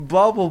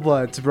Bubble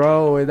butts,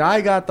 bro. And I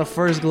got the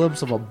first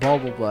glimpse of a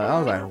bubble butt. I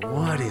was like,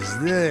 what is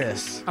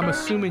this? I'm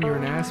assuming you're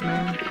an ass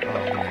man. Oh,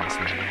 I'm an ass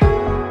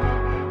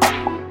man.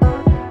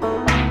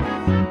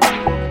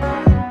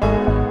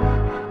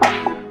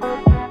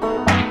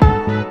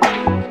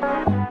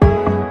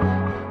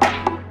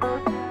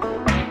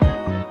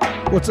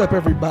 What's up,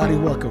 everybody?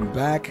 Welcome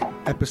back.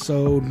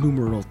 Episode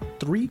numero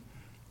 3.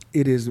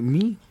 It is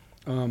me.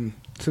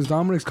 Since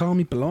Dominic's calling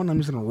me Pelon, I'm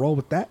just going to roll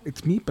with that.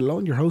 It's me,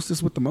 Pelon, your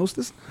hostess with the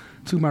mostest.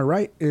 To my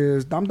right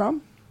is Dom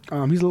Dom.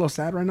 He's a little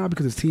sad right now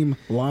because his team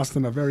lost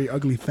in a very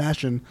ugly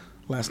fashion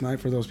last night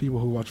for those people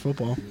who watch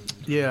football.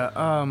 Yeah,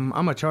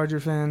 I'm a Charger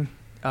fan.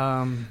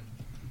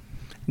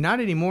 Not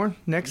anymore.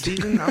 Next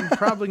season, I'm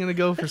probably going to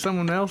go for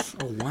someone else.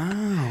 Oh,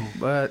 wow.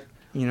 But,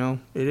 you know,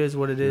 it is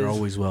what it is. You're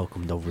always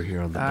welcomed over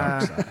here on the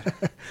dark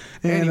side.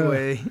 And,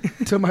 anyway.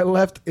 To my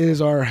left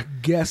is our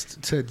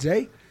guest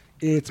today.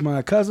 It's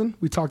my cousin.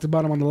 We talked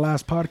about him on the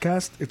last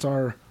podcast. It's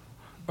our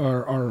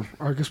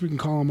I guess we can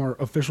call him our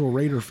official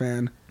Raider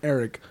fan,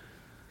 Erik.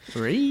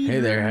 Hey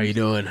there, how you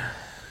doing?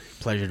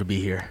 Pleasure to be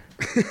here.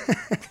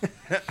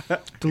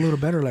 It's a little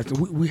better. Like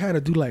we had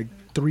to do like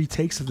 3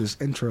 takes of this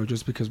intro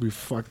just because we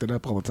fucked it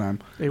up all the time.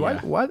 Hey,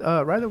 Yeah. why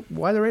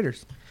the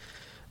Raiders?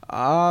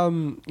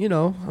 You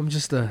know, I'm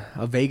just a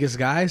Vegas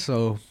guy,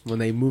 so when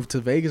they move to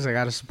Vegas, I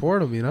gotta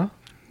support them. You know,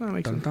 That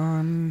makes Dun, sense.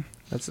 dun.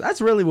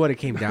 that's really what it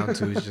came down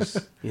to. Is just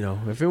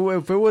if it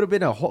would have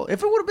been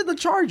the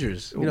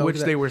Chargers, Which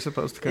they were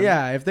supposed to come.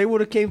 Yeah, if they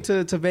would have came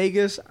to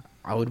Vegas,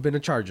 I would have been a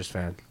Chargers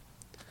fan.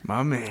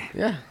 My man.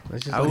 Yeah,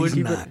 that's just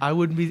I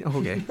wouldn't be.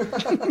 Okay.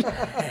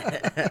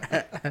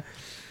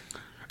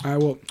 All right,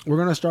 well, we're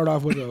gonna start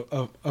off with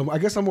I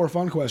guess a more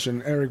fun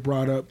question. Erik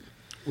brought up.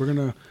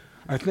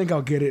 I think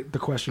I'll get the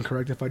question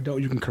correct. If I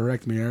don't, you can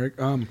correct me, Erik.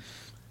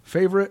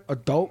 Favorite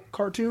adult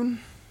cartoon?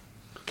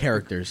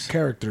 Characters.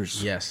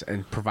 Yes,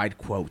 and provide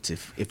quotes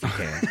if you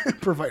can.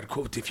 Provide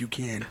quotes if you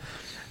can.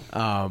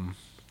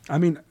 I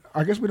mean,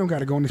 I guess we don't got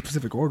to go in any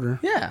specific order.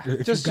 Yeah,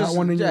 If you got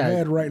one in your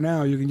head right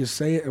now, you can just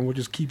say it, and we'll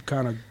just keep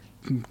kind of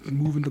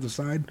moving to the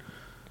side.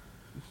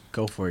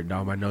 Go for it,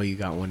 Dom. I know you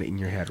got one in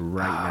your head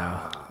right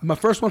now. My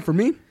first one for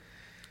me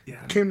Yeah.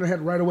 came to the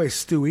head right away,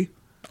 Stewie.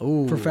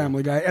 Ooh. For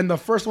Family Guy. And the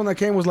first one that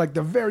came was like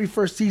the very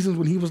first seasons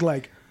when he was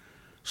like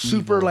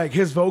super, Evil. like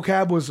his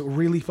vocab was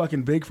really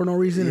fucking big for no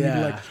reason. And he'd be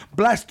Yeah. like,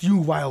 blast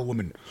you, vile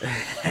woman.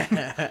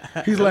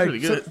 He's like, really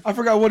good. I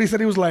forgot what he said.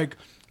 He was like,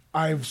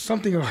 I've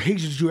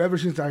hated you ever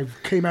since I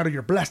came out of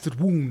your blasted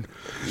wound.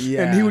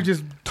 Yeah. And he would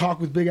just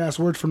talk with big ass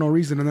words for no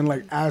reason. And then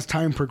like as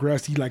time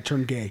progressed, he like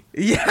turned gay.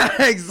 Yeah,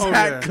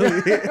 exactly.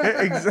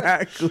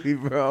 Exactly,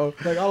 bro.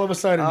 Like all of a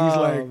sudden he's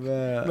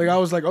man. like I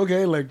was like,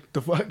 okay, like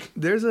the fuck?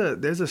 There's a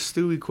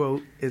Stewie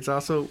quote. It's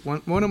also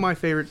one of my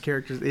favorite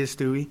characters is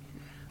Stewie.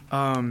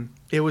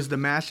 It was the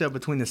mashup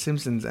between the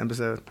Simpsons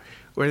episode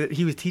where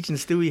he was teaching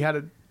Stewie how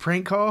to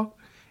prank call,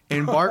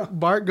 and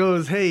Bart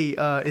goes, "Hey,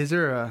 is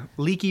there a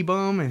leaky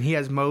bum?" And he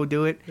has Mo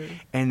do it,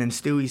 and then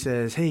Stewie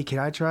says, "Hey, can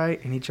I try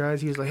it?" And he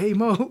tries. He was like, "Hey,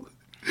 Mo,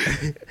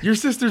 your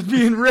sister's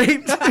being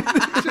raped."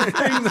 Just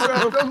hangs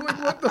up. I'm like,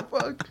 what the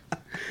fuck?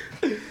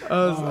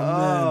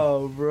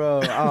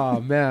 Bro.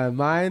 Oh, man.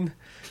 Mine,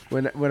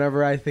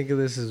 whenever I think of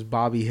this, is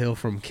Bobby Hill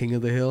from King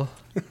of the Hill.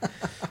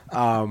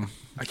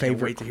 I can't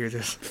wait to hear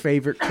this.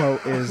 Favorite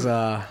quote is,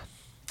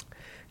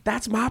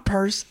 "That's my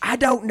purse. I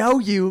don't know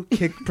you."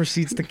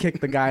 Proceeds to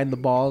kick the guy in the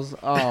balls.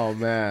 Oh,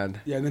 man.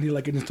 Yeah, and then he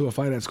like gets into a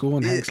fight at school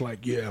and Hank's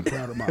like, yeah, I'm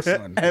proud of my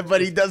son.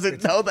 But he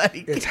doesn't know that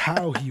he It's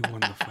how he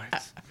won the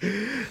fights.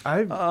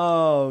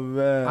 Oh,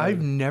 man.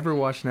 I've never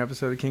watched an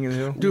episode of King of the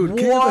Hill. Dude,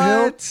 King of the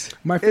Hill, What?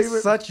 my favorite,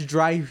 It's such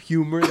dry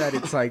humor that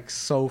it's like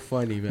so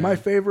funny, man. my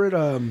favorite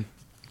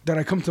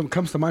that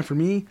comes to mind for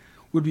me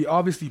would be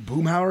obviously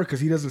Boomhauer because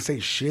he doesn't say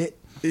shit.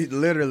 It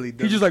literally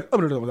does. He's just like, I'm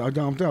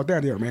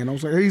there, man. I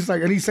was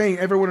like, and he's saying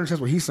everyone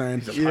understands what he's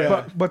saying.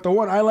 Yeah. But the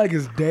one I like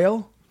is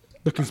Dale,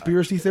 the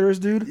conspiracy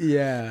theorist dude.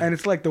 Yeah. And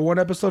it's like the one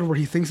episode where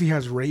he thinks he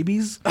has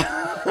rabies,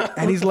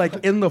 and he's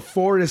like in the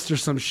forest or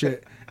some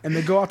shit, and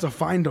they go out to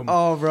find him.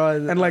 Oh, bro.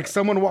 And like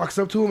someone walks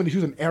up to him and he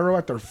shoots an arrow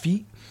at their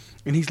feet,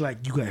 and he's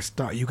like, "You guys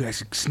thought you guys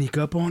could sneak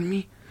up on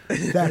me?"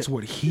 That's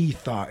what he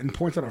thought, and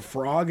points at a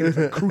frog and it's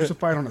like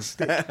crucified on a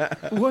stick.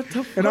 What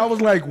the fuck? And I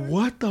was like,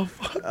 "What the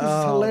fuck? This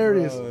is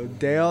hilarious." Bro.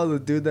 Dale, the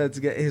dude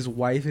his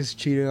wife is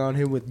cheating on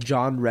him with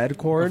John A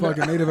Redcorn.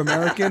 fucking Native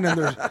American,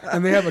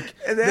 and they have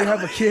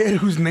a kid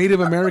who's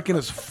Native American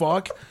as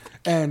fuck,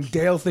 and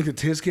Dale thinks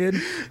it's his kid.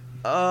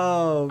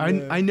 Oh,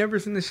 man. I never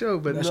seen the show,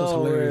 but That show's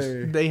hilarious.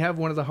 way. they have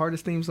one of the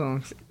hardest theme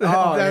songs.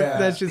 Oh, yeah.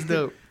 That's just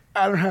dope.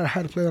 I don't know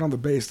how to play that on the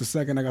bass. The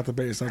second I got the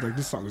bass, I was like,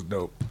 "This song is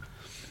dope."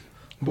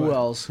 Who But-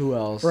 else?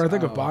 Or I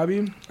think of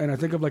Bobby, and I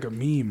think of like a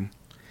meme.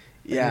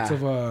 Yeah. It's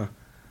of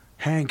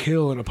Hank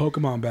Hill in a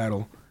Pokemon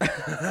battle.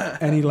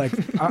 And he like,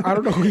 I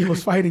don't know who he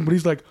was fighting, but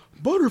he's like,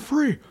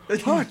 Butterfree,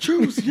 I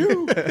choose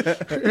you.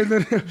 And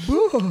then,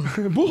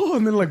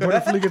 and then like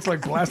Butterfree gets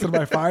like blasted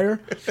by fire,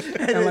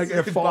 and like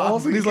it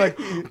falls, and he's like,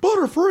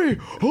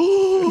 Butterfree,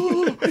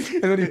 oh!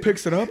 And then he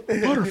picks it up,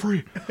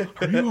 Butterfree,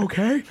 are you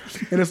okay?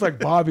 And it's like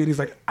Bobby, and he's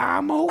like,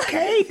 I'm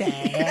okay,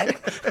 Dad.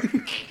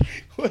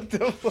 What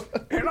the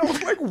fuck? And I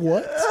was like,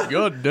 what?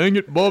 God dang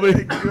it,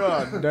 Bobby.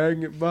 God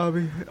dang it,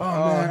 Bobby.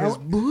 Oh,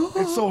 man.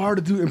 It's so hard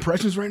to do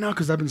impressions right now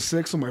because I've been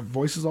sick, so my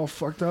voice is all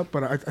fucked up.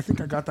 But I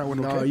think I got that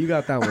one okay. No, you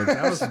got that one.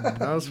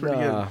 That was pretty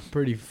good.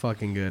 Pretty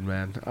fucking good,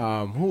 man.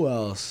 Who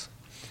else?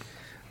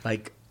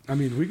 Like, I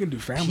mean, we can do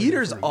family.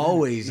 Peter's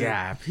always,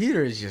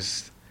 Peter's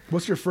just...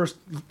 What's your first...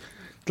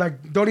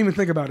 Like, don't even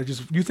think about it.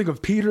 Just you think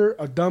of Peter,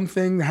 a dumb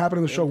thing that happened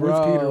in the show with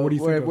Peter. What do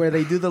you think of? Where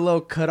they do the little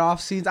cutoff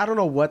scenes. I don't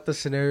know what the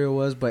scenario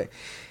was, but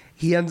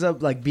he ends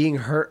up like being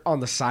hurt on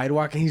the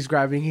sidewalk and he's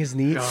grabbing his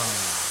knee.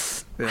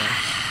 Yeah.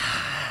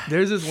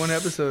 There's this one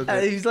episode.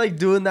 And he's like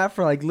doing that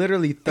for like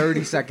literally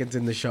 30 seconds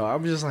in the show.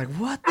 I'm just like,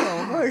 what the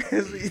fuck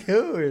is he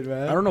doing,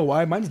 man? I don't know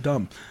why. Mine's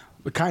dumb,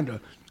 but kind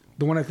of.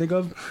 The one I think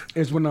of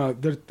is when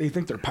they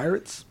think they're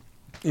pirates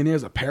and he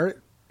has a parrot.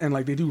 And,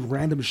 like, they do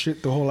random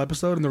shit the whole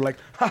episode. And they're like,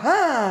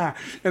 ha-ha!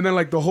 And then,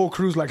 like, the whole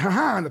crew's like,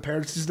 ha-ha! And the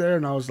parrot's just there.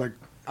 And I was like,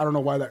 I don't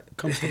know why that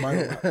comes to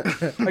mind.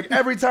 Like,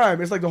 every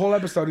time. It's like the whole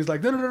episode. He's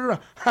like, no,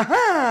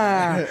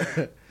 ha-ha!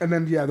 And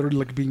then, yeah, they're,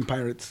 like, being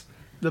pirates.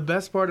 The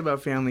best part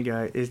about Family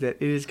Guy is that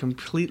it is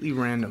completely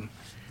random.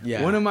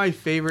 Yeah. One of my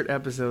favorite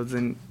episodes,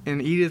 and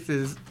Edith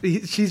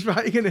she's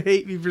probably going to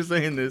hate me for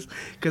saying this,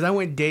 because I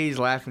went days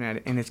laughing at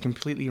it, and it's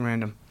completely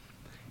random.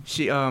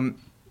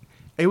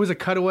 It was a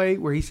cutaway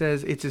where he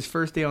says it's his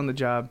first day on the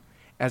job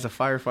as a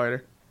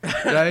firefighter,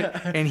 right?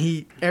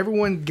 And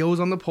everyone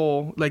goes on the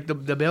pole, like the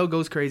bell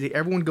goes crazy,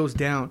 everyone goes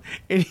down,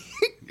 and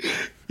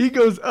he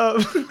goes up.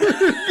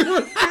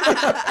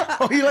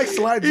 Oh, he like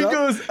slides up? He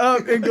goes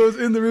up and goes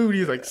in the room, and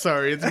he's like,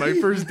 sorry, it's my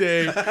first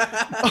day.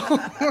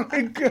 Oh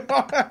my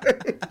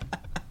God.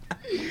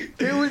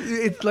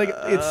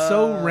 It's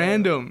so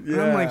random. Yeah.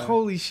 And I'm like,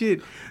 holy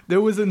shit. There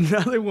was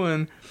another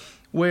one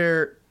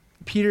where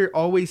Peter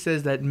always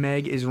says that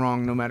Meg is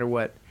wrong no matter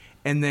what.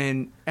 And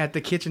then at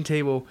the kitchen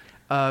table,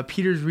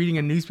 Peter's reading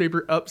a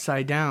newspaper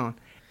upside down.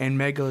 And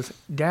Meg goes,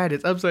 Dad,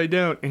 it's upside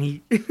down. And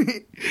he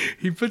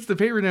he puts the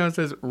paper down and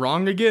says,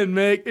 wrong again,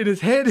 Meg. And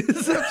his head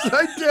is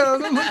upside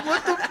down. I'm like,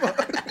 what the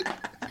fuck?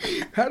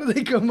 How do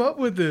they come up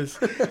with this?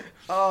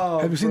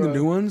 Have you seen the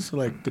new ones?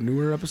 Like the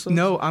newer episodes?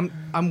 No,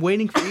 I'm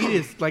waiting for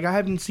Edith. Like I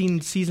haven't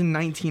seen season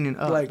 19 and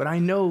up. But I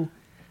know,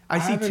 I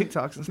see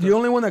TikToks and stuff. The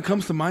only one that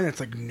comes to mind that's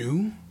like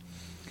new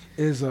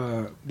is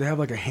they have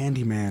like a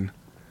handyman,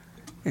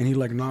 and he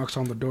like knocks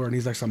on the door, and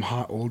he's like some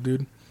hot old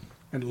dude,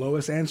 and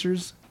Lois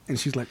answers, and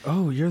she's like,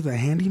 "Oh, you're the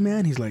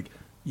handyman?" He's like,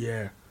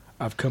 "Yeah,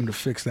 I've come to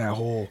fix that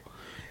hole."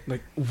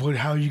 Like, what?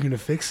 How are you gonna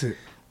fix it?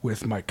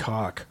 With my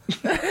cock.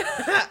 Like,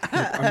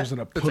 I'm just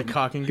gonna put. It's a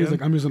cocking gun? He's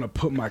like, I'm just gonna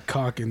put my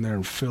cock in there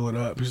and fill it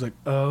up. He's like,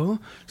 oh.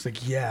 He's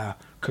like, yeah,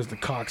 because the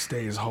cock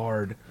stays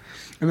hard.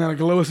 And then like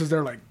Lois is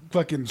there like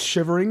fucking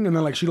shivering, and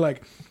then like she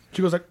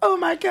goes like, oh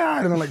my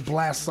God, and then like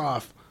blasts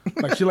off.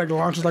 Like she like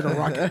launches like a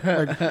rocket,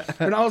 like,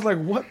 and I was like,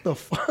 "What the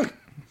fuck?"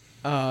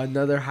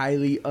 Another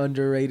highly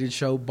underrated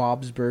show,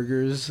 Bob's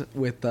Burgers,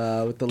 with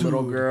the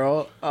little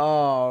girl.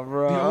 Oh,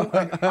 bro!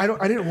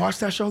 I didn't watch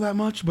that show that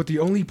much, but the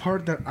only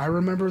part that I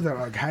remember that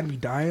like had me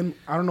dying,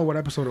 I don't know what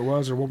episode it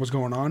was or what was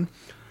going on,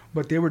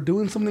 but they were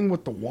doing something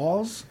with the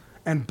walls,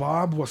 and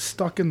Bob was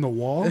stuck in the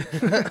wall,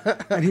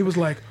 and he was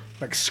like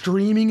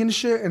screaming and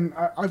shit, and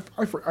I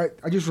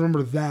just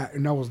remember that,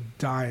 and I was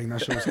dying.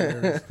 That show was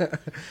hilarious.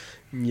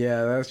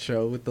 Yeah, that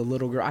show with the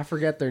little girl. I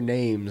forget their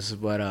names,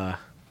 but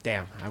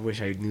damn, I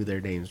wish I knew their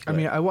names. I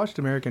mean, I watched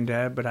American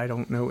Dad, but I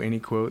don't know any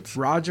quotes.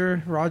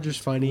 Roger's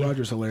funny.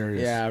 Roger's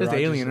hilarious. Yeah, that's the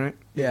alien, right?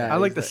 Yeah, I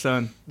like the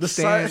son. The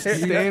Stan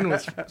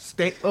son.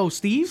 Steve? Oh,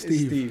 Steve?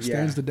 Steve.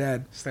 Stan's the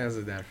dad. Stan's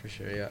the dad for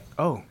sure. Yeah.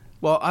 Oh,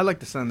 well, I like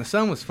the son. The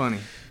son was funny.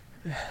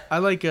 I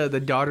like the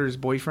daughter's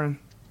boyfriend,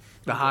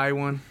 the high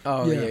one.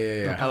 Oh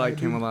yeah. I liked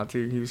him a lot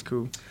too. He was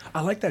cool.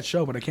 I like that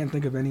show, but I can't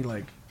think of any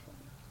like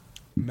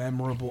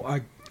memorable.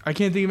 I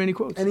can't think of any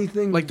quotes.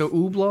 Anything like the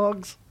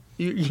ooblogs.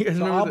 You guys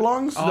the remember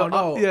oblongs? Oh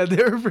no! Yeah,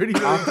 they were pretty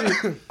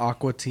good.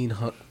 Aqua Teen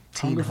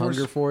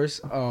Hunger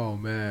Force. Oh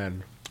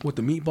man, with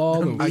the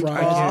meatball. I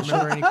can't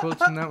remember any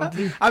quotes from that one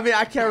too. I mean,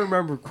 I can't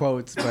remember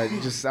quotes, but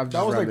I'm just that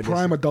was like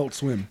prime Adult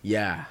Swim.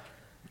 Yeah,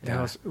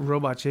 that was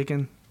Robot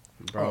Chicken.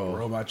 Bro,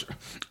 Robot.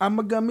 I'm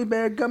a gummy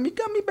bear, gummy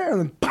bear, and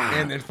then pow,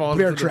 and then falls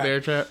into the bear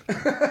trap.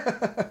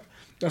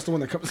 That's the one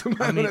that comes to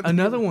mind. I mean,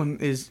 another one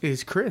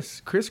is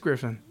Chris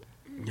Griffin.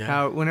 Yeah.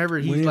 How whenever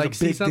he like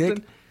sees something.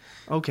 Dick.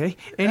 Okay.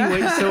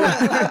 Anyway, so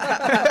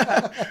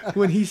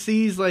when he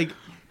sees like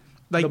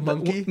the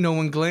monkey,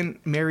 when Glenn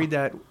married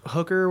that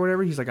hooker or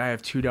whatever, he's like, I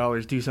have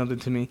 $2, do something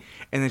to me,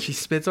 and then she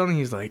spits on him.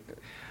 He's like,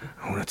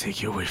 I want to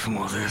take you away from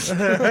all this.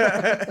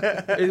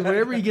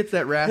 Whenever he gets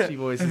that raspy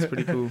voice, it's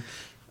pretty cool.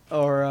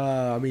 Or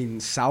I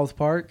mean, South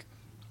Park.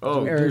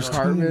 Oh, Eric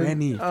Cartman. Too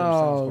many.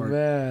 Oh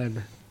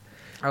man.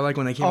 I like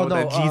when they came out with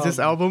that Jesus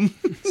album.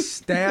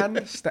 Stan,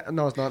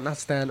 no, it's not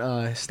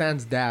Stan.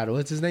 Stan's dad.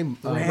 What's his name?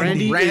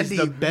 Randy is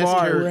the best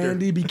character.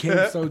 Randy became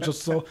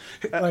so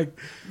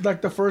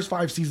like the first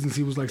 5 seasons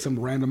he was like some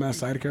random ass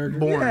side character.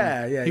 Boring.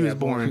 Yeah, he was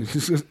boring.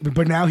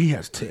 But now he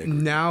has Tig.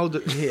 Now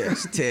he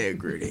has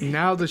integrity.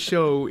 Now the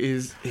show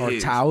is Or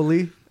his.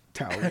 Towley.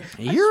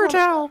 You're a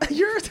towel.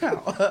 You're a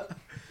towel.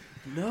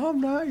 No,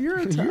 I'm not. You're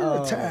a towel.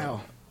 You're a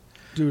towel.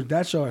 Dude,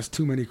 that show has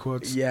too many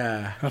quotes.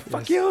 Yeah.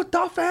 Fuck you,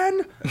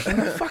 Dolphin.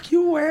 Fuck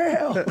you,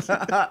 Wales.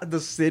 The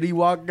City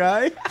Walk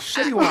guy.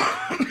 Shitty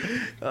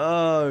walk.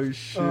 Oh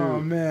shit.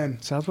 Oh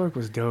man. South Park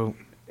was dope.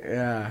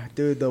 Yeah,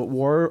 dude. The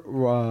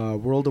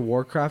World of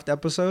Warcraft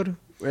episode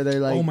where they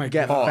like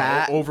get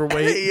fat,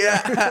 overweight.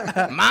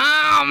 Yeah.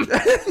 Mom,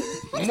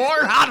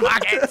 more hot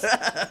pockets.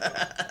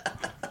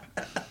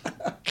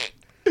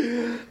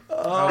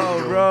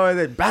 Oh, bro. And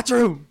then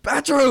bathroom.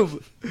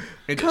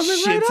 It Coming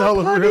shits right up, all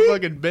over honey. her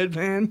fucking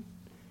bedpan.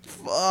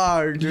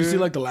 Fuck, dude. Did you see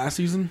like the last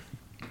season?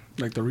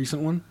 Like the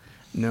recent one?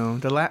 No,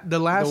 the last the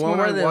one one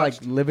where I they're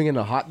watched. like living in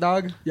a hot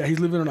dog? Yeah, he's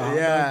living in a hot dog.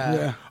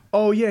 Yeah.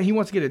 Oh yeah, he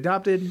wants to get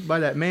adopted by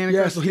that man. Yeah,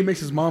 across so the he makes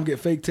his mom get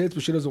fake tits,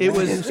 but she doesn't It want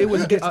was- it. it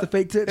was- He gets the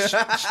fake tits.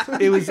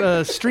 It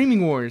was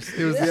Streaming Wars.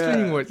 It was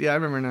Streaming Wars. Yeah, I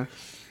remember now.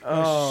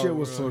 Oh, shit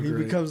was so he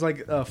great. becomes like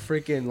a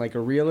freaking like a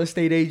real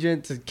estate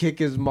agent to kick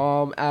his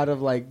mom out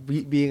of like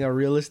being a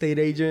real estate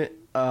agent.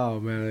 Oh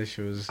man, that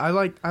shit was. I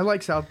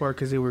like South Park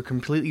because they were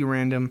completely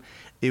random.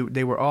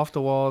 They were off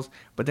the walls,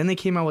 but then they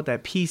came out with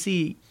that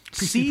PC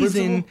season,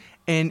 Principle?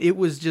 and it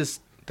was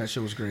just That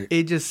shit was great.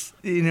 it just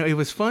it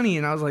was funny,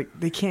 and I was like,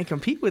 they can't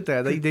compete with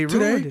that. They ruined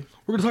Today, it.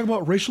 we're going to talk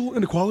about racial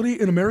inequality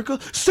in America.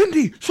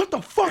 Cindy, shut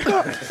the fuck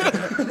up.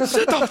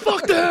 Sit the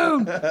fuck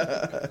down.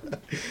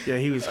 Yeah,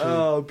 he was cool.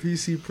 Oh,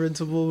 PC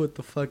principal with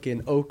the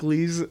fucking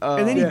Oakleys.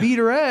 And then he beat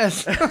her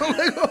ass. I'm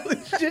like,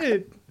 holy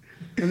shit.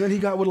 And then he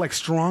got with like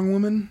strong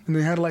women, and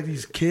they had like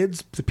these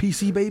kids, the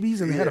PC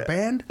babies, and they had a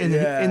band. And,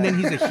 and then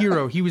he's a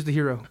hero. He was the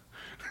hero.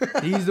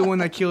 He's the one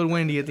that killed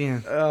Wendy at the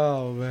end.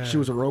 Oh man, She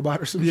was a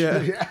robot or some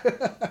Yeah. shit.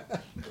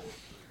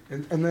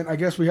 And then I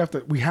guess we have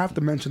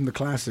to mention the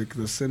classic,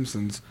 The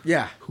Simpsons.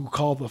 yeah. Who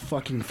call the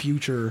fucking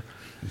future.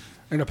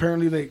 And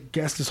apparently they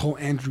guessed this whole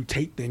Andrew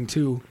Tate thing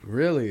too.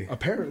 Really?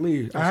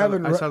 Apparently, I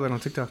saw that on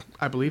TikTok.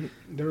 I believe it.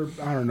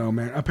 I don't know,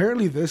 man.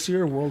 Apparently this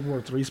year World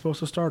War III is supposed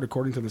to start,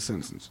 according to The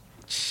Simpsons.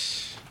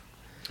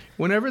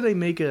 Whenever they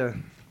make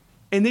and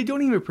they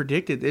don't even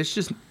predict it. It's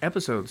just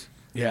episodes.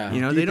 Yeah.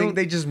 You know, Do they you think don't-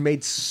 they just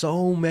made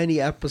so many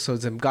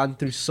episodes and gone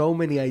through so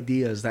many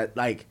ideas that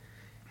like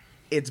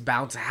it's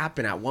bound to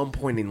happen at one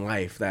point in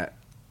life that.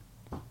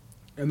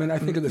 And then I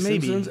think of The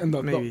Maybe, Simpsons, and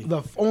maybe.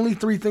 the only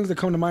 3 things that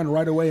come to mind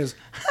right away is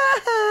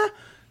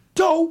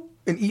dough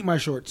and eat my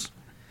shorts.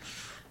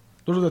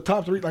 Those are the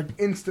top 3, like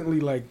instantly,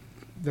 like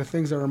the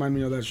things that remind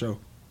me of that show.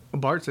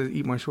 Bart says,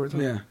 "Eat my shorts."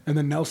 Yeah, and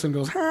then Nelson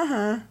goes ha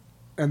ha,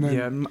 and then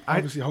Yeah,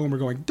 obviously Homer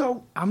going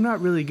dough. I'm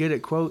not really good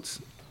at quotes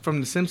from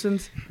The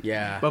Simpsons,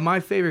 Yeah. but my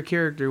favorite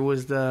character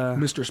was the.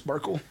 Mr.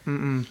 Sparkle.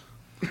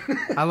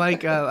 I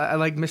like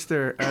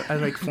Mr. I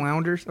like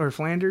Flanders.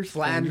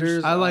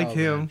 Flanders. I like Oh,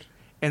 him, man.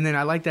 and then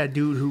I like that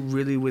dude who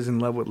really was in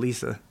love with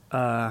Lisa.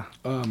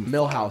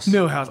 Millhouse.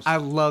 Millhouse. I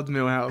loved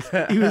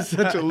Millhouse. He was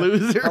such a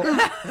loser.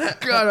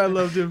 God, I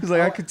loved him. He's like,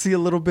 I could see a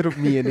little bit of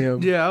me in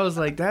him. Yeah, I was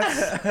like,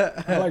 that's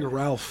I like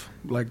Ralph,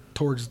 like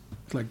towards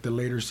like the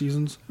later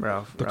seasons.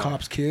 Ralph. The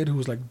cop's kid who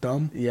was like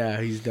dumb. Yeah,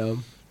 he's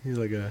dumb. He's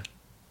like a.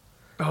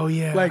 Oh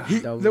yeah. Like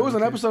Dumb there was an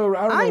kid. episode where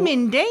I don't know. I'm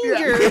in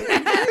danger.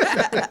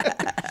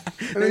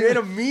 And they made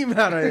a meme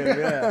out of him.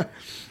 Yeah.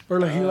 Or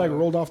like he like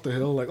rolled off the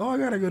hill, like, oh, I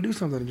gotta go do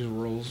something, and just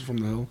rolls from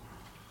the hill.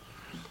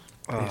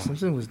 Yeah,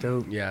 Simpson was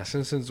dope. Yeah,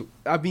 Simpsons.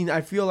 I mean,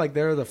 I feel like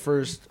they're the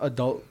first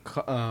adult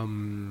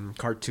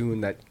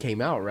cartoon that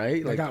came out,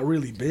 right? Like got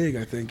really big,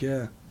 I think.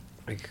 Yeah.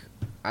 like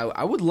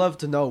I would love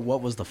to know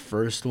what was the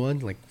first one,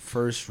 like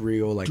first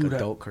real like Dude,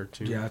 adult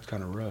cartoon. Yeah, it's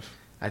kind of rough.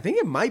 I think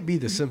it might be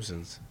The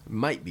Simpsons. It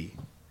might be.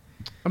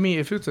 I mean,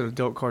 if it's an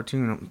adult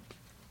cartoon,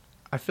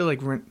 I feel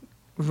like Ren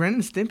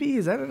and Stimpy,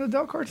 is that an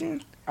adult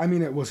cartoon? I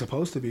mean, it was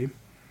supposed to be.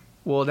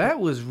 Well, that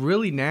was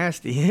really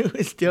nasty. It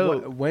was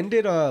dope. When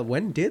did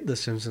The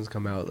Simpsons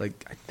come out?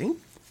 Like I think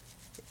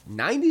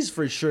 90s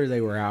for sure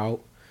they were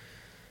out.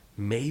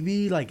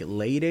 Maybe like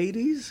late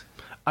 80s.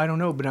 I don't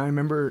know, but I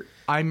remember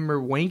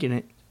wanking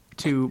it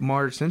to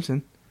Marge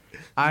Simpson.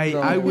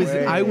 I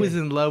was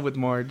in love with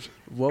Marge.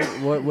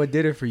 What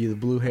did it for you? The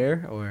blue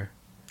hair or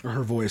Or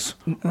her voice.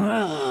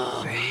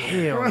 Hell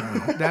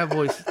no. That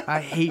voice. I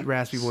hate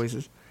raspy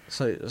voices.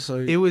 so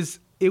It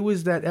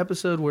was that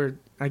episode where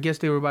I guess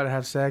they were about to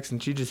have sex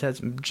and she just had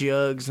some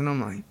jugs and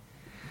I'm like,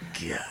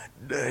 God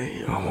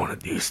damn. I want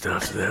to do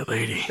stuff to that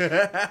lady.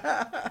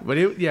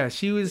 But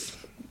she was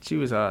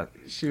hot.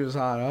 She was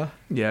hot, huh?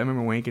 Yeah, I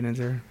remember wanking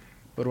into her.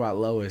 What about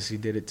Lois? You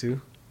did it too?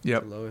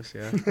 Yep. To Lois,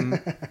 yeah.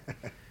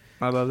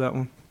 I love that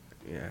one.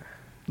 Yeah.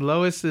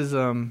 Lois is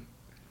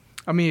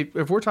I mean,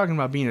 if we're talking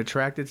about being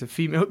attracted to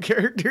female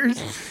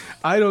characters,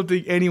 I don't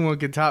think anyone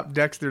could top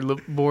Dexter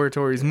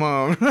Laboratory's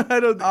mom. I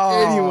don't think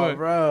anyone.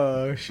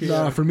 bro.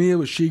 Nah, for me it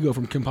was Shigo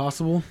from Kim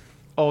Possible.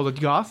 Oh, the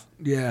goth?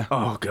 Yeah.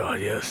 Oh, God,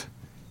 yes.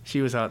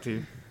 She was hot,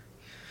 too.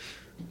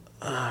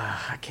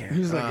 I can't.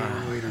 He's like,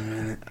 wait a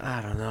minute. I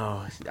don't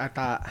know. I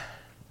thought.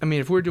 I mean,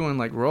 if we're doing,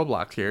 like,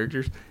 Roblox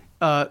characters,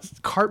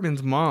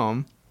 Cartman's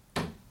mom,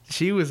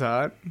 she was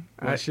hot.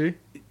 Was she?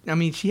 I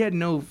mean, she had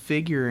no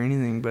figure or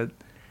anything, but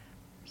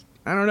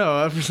I don't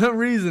know. For some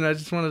reason, I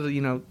just wanted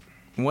to,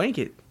 wank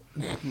it.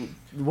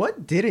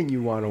 What didn't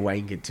you want to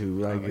wank it to?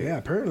 Like, Yeah,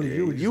 apparently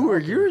you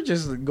were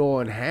just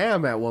going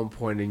ham at one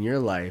point in your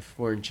life,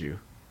 weren't you?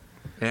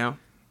 Yeah.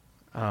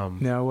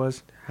 Yeah, I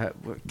was.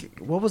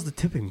 What was the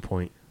tipping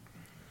point?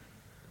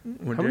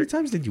 How many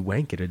times did you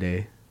wank it a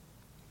day?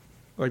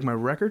 Like my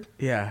record?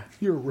 Yeah.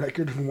 Your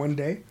record in one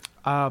day?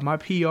 My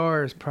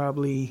PR is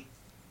probably...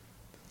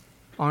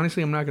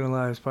 Honestly, I'm not going to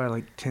lie. It's probably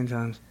like 10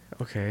 times.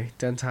 Okay,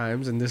 10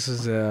 times. And this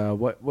is,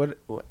 what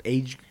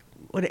age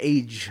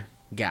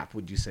gap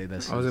would you say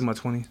this is? I was in my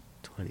 20s.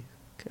 20.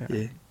 God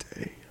Yeah.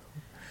 damn.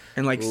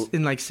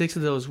 And like 6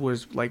 of those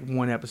was like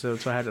one episode,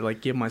 so I had to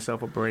like give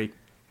myself a break.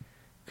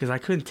 Because I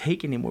couldn't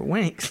take any more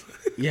wanks.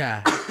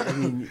 Yeah. I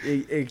mean,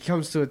 it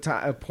comes to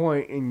a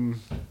point in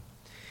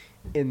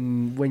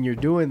when you're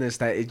doing this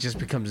that it just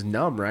becomes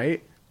numb,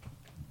 right?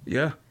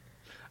 Yeah.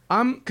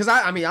 Because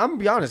I'm gonna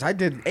be honest, I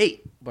did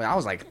 8, but I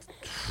was like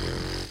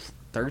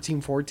 13,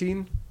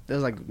 14. That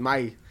was like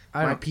my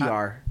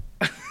PR.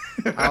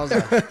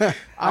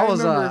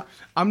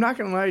 I'm not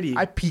gonna lie to you.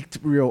 I peaked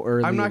real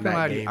early. I'm not in gonna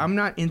that lie to game. you. I'm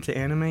not into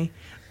anime,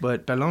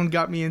 but Ballon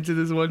got me into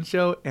this one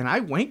show, and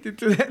I wanked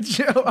into that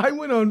show. I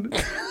went on.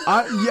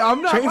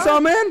 I'm not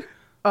Chainsaw Man?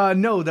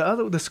 No,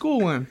 the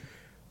school one.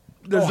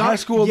 High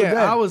School of the Yeah,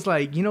 Dead. I was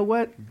like, you know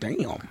what?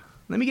 Damn.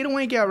 Let me get a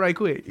wank out right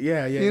quick.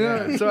 Yeah. You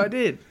know, so I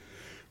did,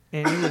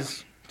 and it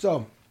was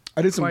So,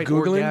 I did some quite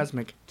Googling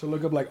orgasmic. to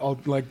look up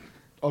like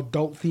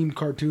adult-themed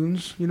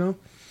cartoons, you know?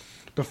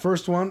 The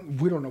first one,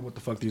 we don't know what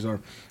the fuck these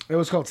are. It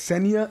was called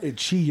Senya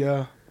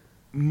Ichiya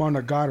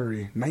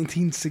Monogatari,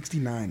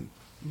 1969.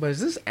 But is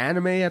this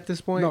anime at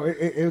this point? No,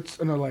 it's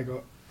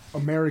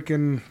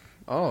American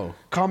Oh.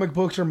 comic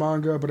books or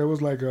manga, but it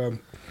was like and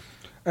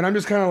I'm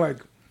just kind of like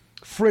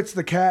Fritz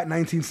the Cat,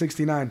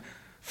 1969.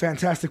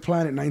 Fantastic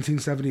Planet,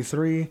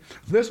 1973.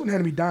 This one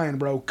had me dying,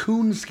 bro.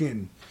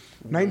 Coonskin,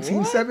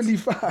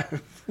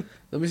 1975.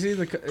 Let me see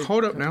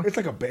Hold up now. It's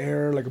like a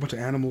bear, like a bunch of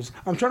animals.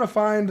 I'm trying to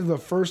find the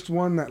first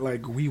one that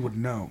like we would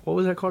know. What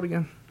was that called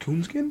again?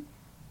 Coonskin?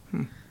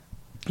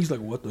 He's like,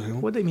 what the hell?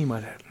 What they mean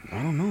by that?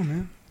 I don't know,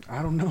 man.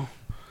 I don't know.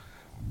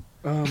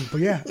 But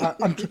yeah,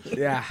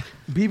 Yeah.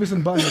 Beavis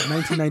and Butthead,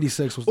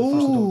 1996 was the first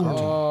adult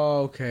cartoon.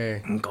 Oh,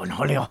 okay.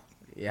 Cornholio.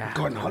 Yeah.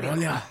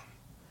 Cornholio.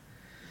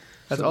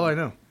 That's all I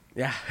know.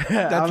 Yeah.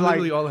 That's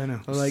literally all I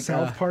know. I'm like,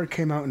 South Park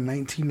came out in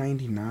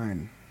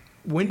 1999.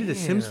 When did The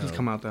Simpsons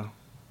come out, though?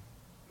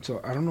 So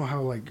I don't know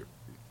how like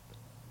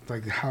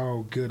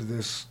how good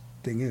this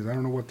thing is. I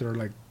don't know what they're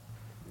like,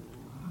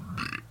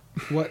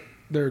 what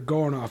they're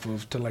going off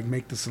of to like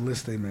make this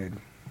list they made.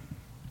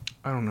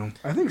 I don't know.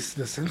 I think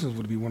The Simpsons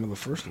would be one of the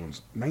first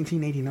ones.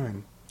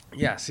 1989.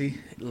 Yeah, see?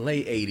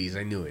 Late 80s.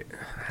 I knew it.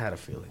 I had a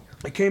feeling.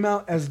 It came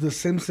out as The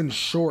Simpsons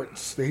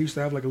shorts. They used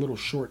to have like a little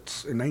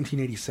shorts in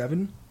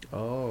 1987.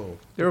 Oh.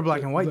 They were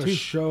black and white, the too.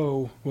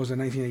 show was in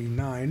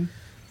 1989.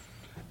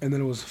 And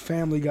then it was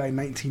Family Guy in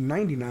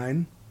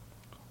 1999.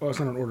 Oh, it's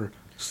not in order.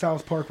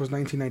 South Park was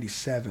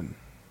 1997.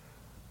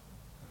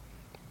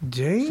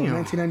 Damn. So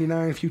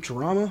 1999,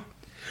 Futurama.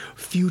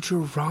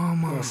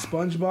 Futurama.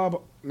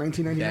 SpongeBob,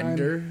 1999.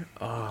 Bender?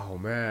 Oh,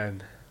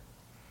 man.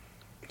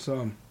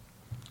 So,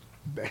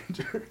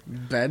 Bender.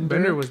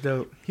 Bender was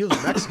dope. He was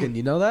Mexican.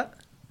 You know that?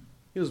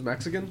 He was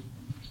Mexican?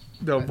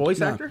 The voice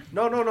No. actor?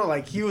 No.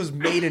 Like, he was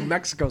made in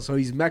Mexico, so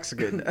he's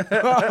Mexican.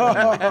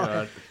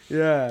 God.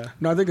 Yeah.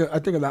 No, I think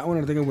of that one.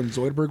 I think of when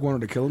Zoidberg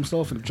wanted to kill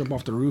himself and jump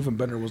off the roof, and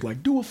Bender was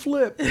like, "Do a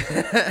flip."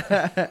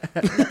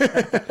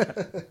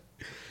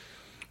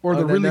 Or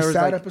the then really there was,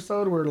 sad like-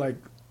 episode where like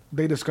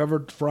they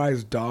discovered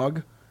Fry's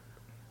dog,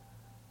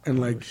 and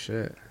like Oh,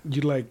 shit.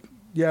 you like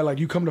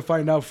you come to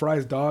find out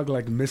Fry's dog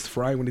like missed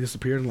Fry when he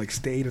disappeared and like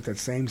stayed at that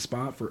same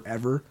spot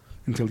forever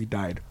until he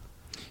died.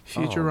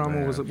 Futurama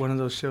man. was one of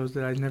those shows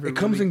that I never It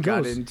comes really and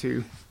got goes.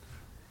 into.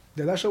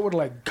 Yeah, that show would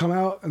like come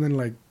out and then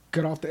like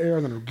get off the air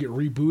and then get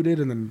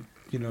rebooted and then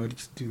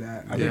just do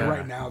that. I think Yeah.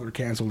 right now they're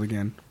canceled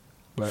again,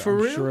 but For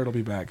I'm real? sure it'll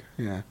be back.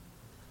 Yeah.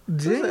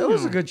 It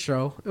was a good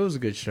show. It was a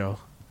good show.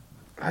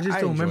 I just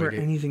I don't remember enjoyed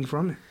it. anything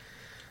from it.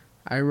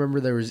 I remember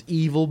there was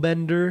Evil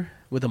Bender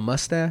with a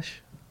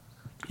mustache.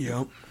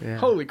 Yep. Yeah.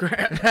 Holy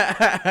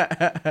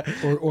crap.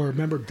 Or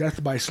remember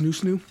Death by Snoo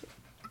Snoo?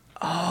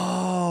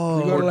 Oh.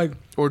 You go to like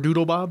Or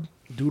Doodle Bob.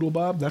 Doodle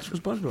Bob. That's for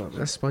SpongeBob.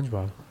 That's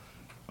SpongeBob.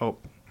 Oh.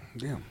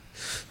 Damn.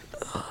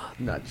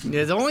 Nuts.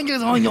 It's only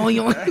because on.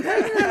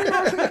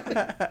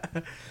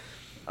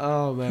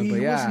 Oh man, He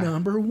but yeah, was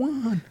number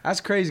one.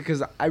 that's crazy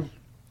because I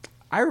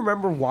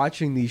remember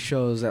watching these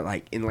shows at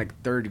like in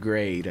like 3rd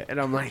grade, and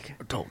I'm like,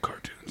 Adult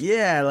cartoons.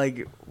 yeah,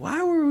 like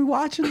why were we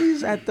watching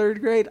these at 3rd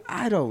grade?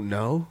 I don't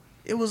know.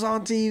 It was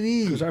on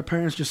TV. Because our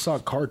parents just saw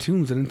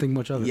cartoons and didn't think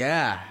much of it.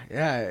 Yeah.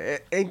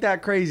 Ain't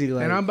that crazy?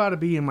 Like, And I'm about to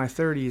be in my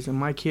 30s, and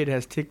my kid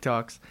has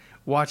TikToks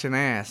watching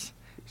ass.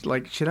 It's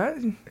like, should I?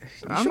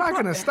 I'm not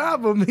gonna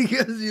stop him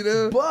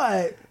because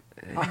But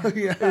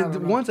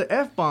once an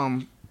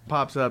F-bomb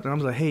pops up, and I'm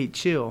like, hey,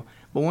 chill.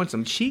 But once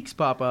some cheeks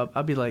pop up,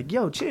 I'll be like,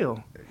 yo,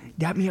 chill.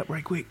 Dap me up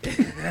right quick.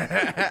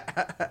 I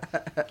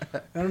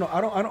don't know.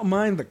 I don't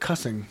mind the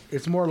cussing.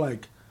 It's more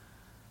like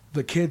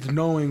the kids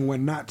knowing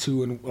when not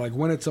to and like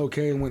when it's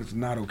okay and when it's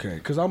not okay.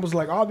 Because I was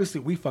like,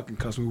 obviously we fucking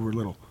cuss when we were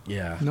little.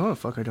 yeah. No, the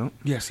fuck I don't.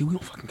 Yeah, see, we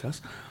don't fucking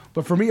cuss.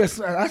 But for me, that's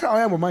how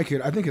I am with my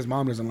kid. I think his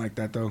mom doesn't like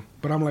that though.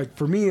 But I'm like,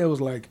 for me, it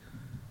was like,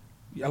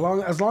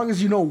 as long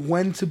as you know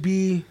when to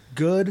be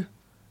good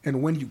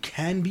and when you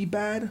can be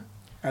bad,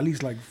 at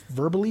least like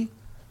verbally,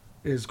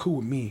 is cool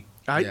with me.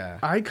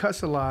 I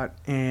cuss a lot,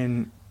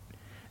 and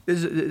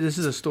this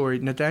is a story.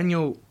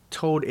 Nathaniel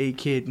told a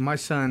kid, my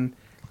son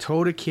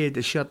told a kid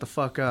to shut the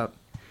fuck up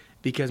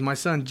because my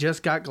son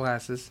just got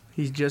glasses.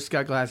 He's just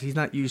got glasses. He's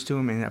not used to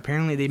them, and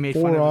apparently they made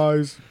fun of him. 4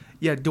 eyes.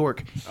 Yeah,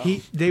 dork.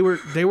 They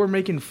were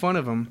making fun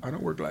of him. I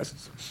don't wear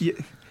glasses. Yeah,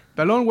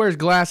 Ballon wears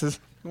glasses.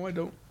 No, I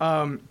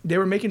don't. They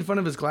were making fun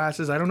of his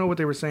glasses. I don't know what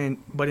they were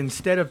saying, but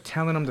instead of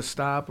telling him to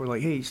stop or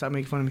like, hey, stop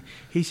making fun of me,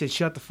 he said,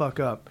 shut the fuck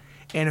up,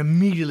 and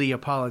immediately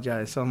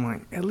apologized. So I'm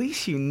like, at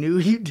least you knew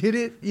you did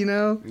it,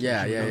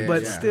 Yeah.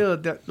 But still,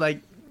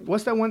 like,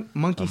 what's that one?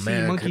 Monkey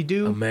see, monkey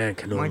do. A man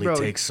can only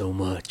take so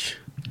much.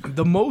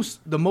 The most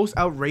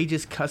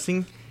outrageous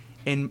cussing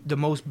and the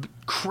most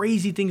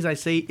crazy things I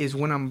say is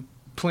when I'm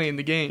playing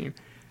the game.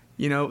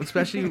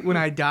 Especially when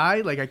I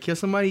die, like I kill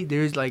somebody,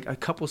 there's like a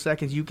couple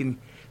seconds you can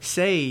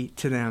say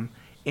to them,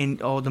 and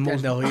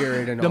they'll hear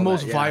it and the all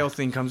most that, vile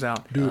thing comes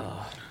out. Dude.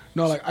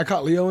 No, like I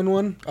caught Leo in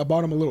one. I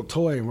bought him a little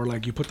toy where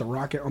like you put the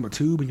rocket on the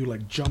tube and you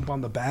like jump on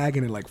the bag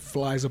and it like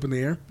flies up in the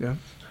air. Yeah.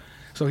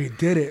 So he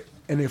did it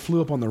and it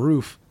flew up on the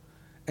roof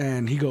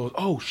and he goes,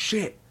 "Oh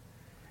shit."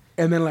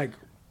 And then like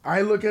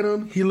I look at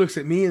him, he looks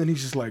at me, and then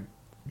he's just like,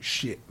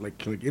 "Shit."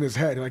 Like in his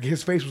head, like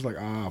his face was like,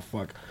 "Ah,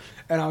 fuck."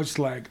 And I was just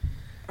like,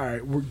 "All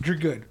right, you're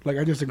good." Like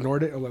I just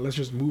ignored it. I'm like, "Let's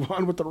just move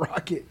on with the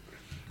rocket."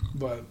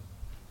 But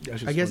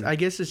I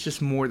guess it's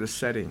just more the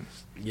setting.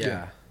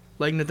 Yeah.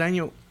 Like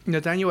Nathaniel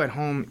at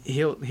home,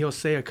 he'll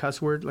say a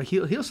cuss word. Like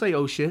he'll say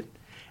 "oh shit,"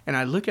 and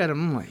I look at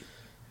him, I'm like,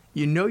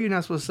 you're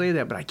not supposed to say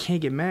that, but I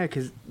can't get mad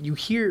because you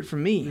hear it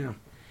from me. Yeah.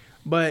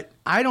 But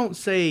I don't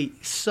say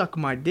 "suck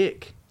my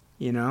dick,"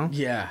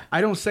 Yeah. I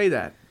don't say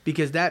that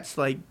because that's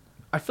like,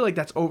 I feel like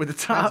that's over the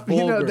top. That's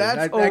vulgar. That's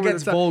that over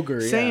gets the top.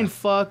 vulgar. Saying yeah.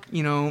 fuck,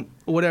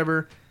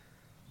 whatever.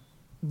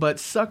 But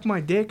suck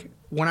my dick.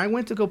 When I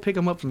went to go pick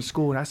him up from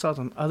school and I saw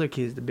some other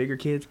kids, the bigger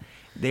kids,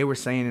 they were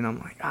saying, and I'm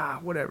like,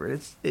 whatever.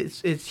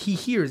 It's he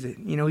hears it.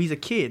 He's a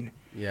kid.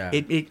 Yeah.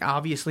 It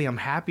obviously I'm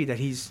happy that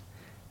he's,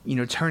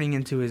 turning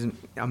into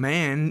a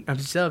man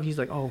himself. He's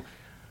like, oh,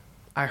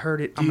 I heard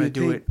it. I'm gonna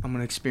do it. I'm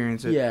gonna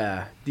experience it.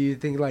 Yeah. Do you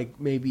think like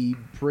maybe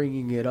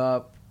bringing it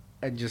up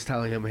and just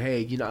telling him,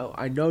 hey,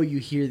 I know you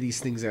hear these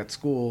things at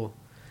school.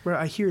 Bro,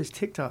 I hear his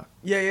TikTok.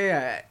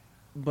 Yeah.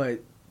 But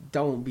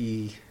don't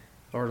be.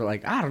 Or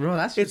like, I don't know.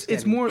 That's just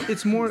it's more.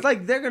 It's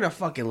like they're gonna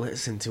fucking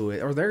listen to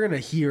it, or they're gonna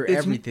hear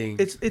everything.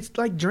 It's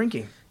like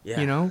drinking.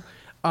 Yeah.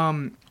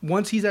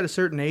 Once he's at a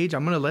certain age,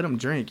 I'm gonna let him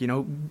drink.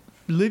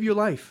 Live your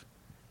life.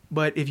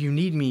 But if you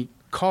need me,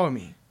 call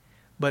me.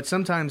 But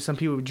sometimes some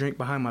people drink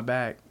behind my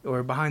back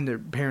or behind their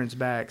parents'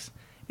 backs.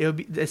 It'll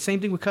be the same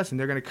thing with cussing.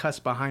 They're gonna cuss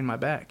behind my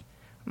back.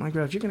 I'm like,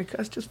 bro, if you're gonna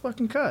cuss, just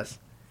fucking cuss.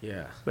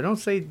 Yeah. But don't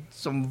say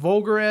some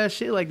vulgar ass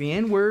shit like the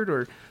N-word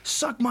or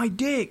suck my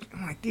dick.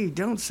 I'm like, dude,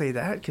 don't say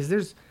that because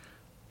there's,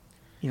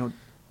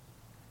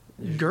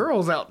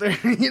 girls out there.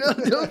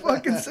 Don't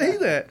fucking say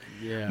that.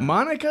 Yeah.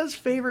 Monica's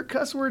favorite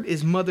cuss word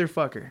is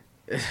motherfucker.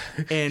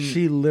 And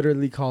she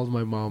literally called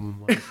my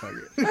mom a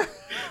motherfucker.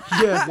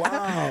 Yeah.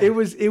 Wow. It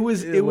was What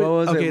was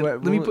okay, it?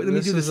 let me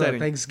do the setting.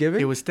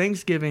 Thanksgiving? It was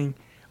Thanksgiving.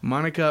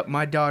 Monica,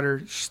 my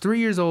daughter, she's 3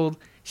 years old.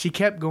 She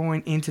kept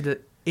going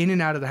in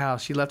and out of the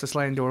house. She left the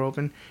sliding door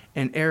open,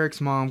 and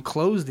Eric's mom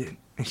closed it.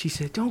 And she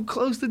said, "Don't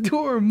close the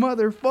door,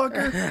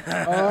 motherfucker."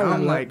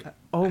 I'm like,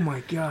 "Oh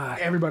my god!"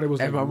 Everybody was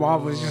And like, my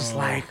mom was just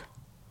like,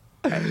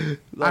 I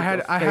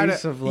had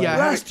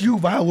 "Blast you,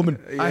 vile woman."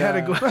 I had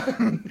to go.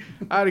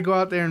 I had to go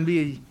out there and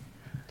be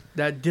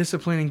that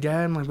disciplining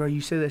dad. I'm like, bro, you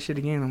say that shit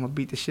again, I'm gonna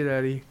beat the shit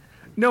out of you.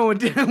 No,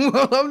 damn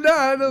well I'm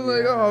not. I'm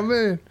like, oh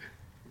man.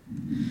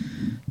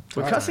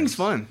 But cussing's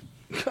fun.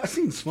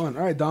 Cussing's fun.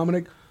 All right,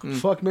 Dominic.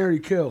 Fuck, marry,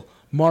 kill.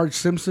 Marge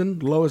Simpson,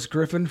 Lois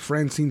Griffin,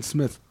 Francine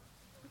Smith.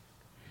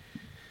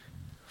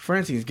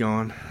 Francine's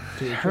gone.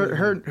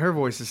 Her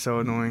voice is so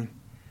annoying.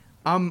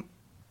 I'm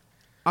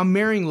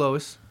marrying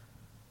Lois.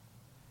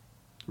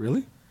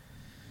 Really?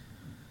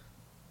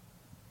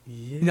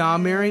 yeah. No,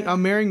 I'm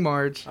marrying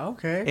Marge.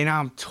 Okay. And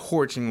I'm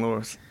torching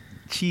Lois.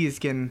 She's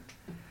getting.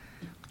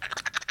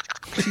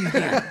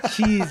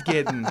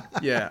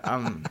 Yeah.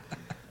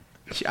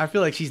 I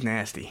feel like she's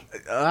nasty.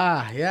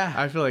 Yeah.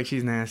 I feel like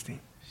she's nasty.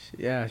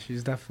 Yeah,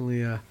 she's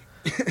definitely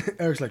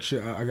Eric's like,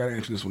 shit, I gotta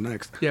answer this one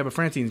next. Yeah, but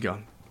Francine's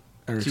gone.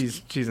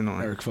 She's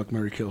annoying. Erik, fuck,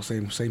 marry, kill.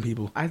 Same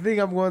people. I think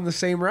I'm going the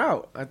same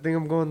route. I think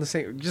I'm going the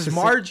same. Just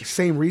Marge.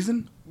 Same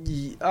reason?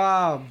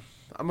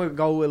 I'm gonna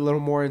go a little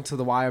more into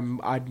the why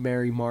I'd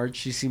marry Marge.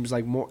 She seems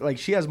like more like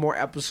she has more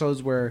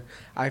episodes where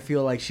I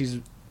feel like she's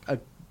a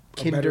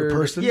better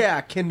person.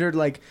 Yeah, kindred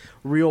like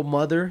real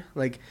mother.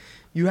 Like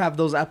you have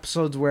those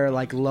episodes where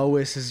like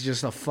Lois is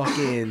just a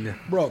fucking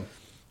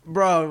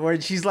bro, where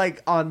she's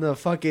like on the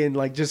fucking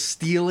like just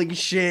stealing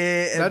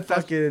shit and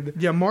fucking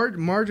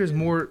Marge is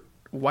more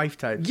wife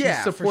type. Yeah,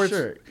 she supports, for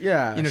sure.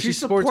 Yeah, you know, she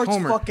supports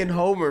Homer. Fucking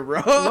Homer,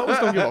 bro. Lois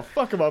don't give a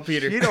fuck about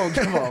Peter. She don't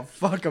give a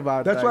fuck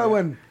about That's that. why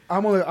when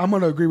I'm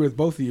gonna agree with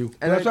both of you.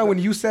 And that's why when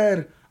you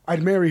said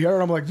I'd marry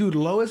her, I'm like, dude,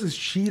 Lois has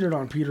cheated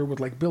on Peter with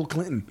like Bill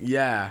Clinton.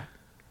 Yeah.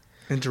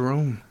 And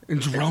Jerome.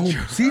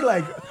 See,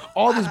 like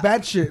all this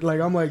bad shit. Like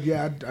I'm like,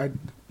 yeah,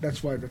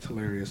 that's why that's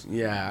hilarious.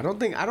 Yeah, I don't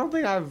think I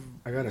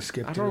gotta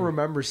skip. I don't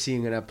remember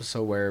seeing an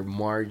episode where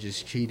Marge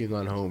is cheating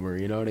on Homer.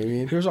 You know what I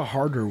mean? Here's a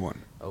harder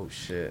one. Oh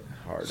shit,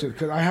 harder. So,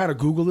 cause I had to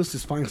Google this to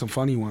find some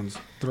funny ones.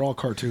 They're all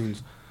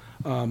cartoons.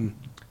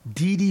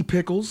 Dee Dee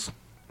Pickles,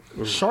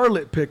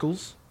 Charlotte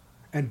Pickles,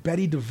 and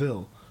Betty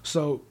DeVille.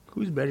 So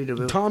who's Betty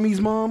DeVille? Tommy's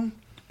mom,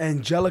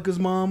 Angelica's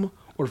mom,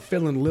 or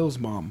Phil and Lil's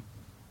mom?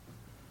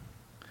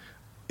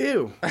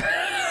 Ew.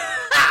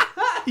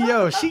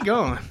 Yo, she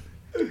gone.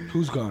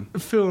 Who's gone?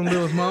 Phil and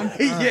Lil's mom.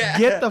 Yeah.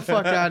 Get the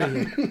fuck out of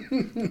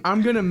here.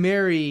 I'm gonna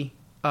marry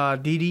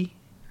Dee Dee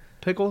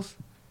Pickles.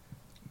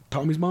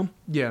 Tommy's mom?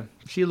 Yeah,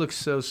 she looks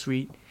so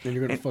sweet. And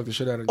you're gonna fuck the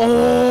shit out of her.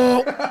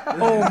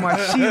 Oh my,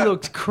 she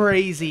looks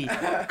crazy.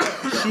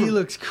 She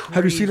looks crazy.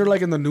 Have you seen her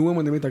like in the new one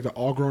when they made like the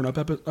all grown up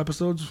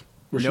episodes?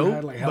 Where Nope, she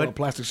had like hella but-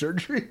 plastic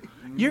surgery?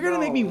 You're gonna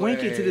make me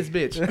wank it to this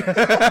bitch.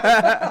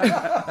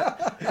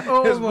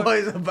 This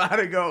boy's about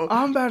to go.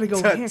 I'm about to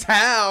go to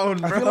town,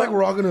 bro. I feel like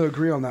we're all gonna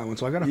agree on that one,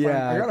 so I gotta find.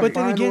 Yeah. I gotta But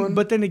find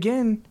one. then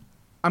again,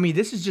 I mean,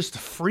 this is just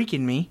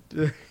freaking me.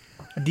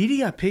 Dee Dee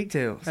got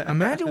pigtails.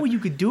 Imagine what you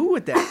could do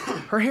with that.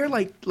 Her hair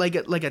like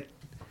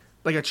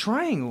a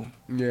triangle.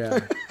 Yeah.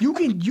 You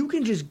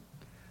can just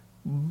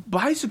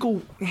bicycle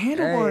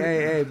handlebar.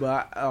 Hey,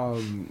 but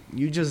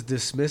you just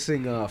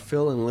dismissing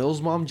Phil and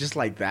Lil's mom just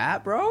like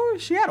that, bro?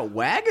 She had a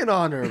wagon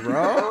on her,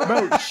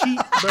 bro. She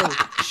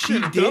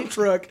did. dump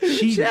truck.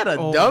 She had a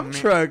dump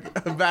truck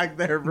back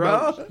there,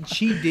 bro.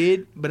 She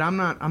did, but I'm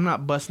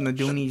not busting the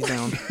doonies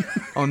down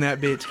on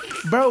that bitch.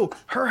 Bro,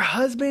 her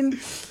husband,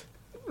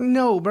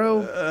 no,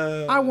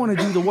 bro. I want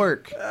to do the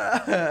work.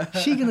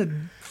 She gonna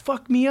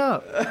fuck me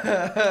up.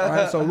 All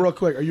right, so real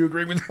quick, are you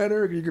agreeing with that,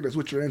 Eric? Or are you gonna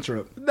switch your answer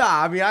up?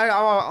 Nah, I mean,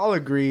 I'll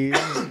agree.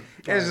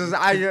 It's just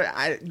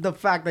I the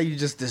fact that you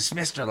just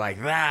dismissed her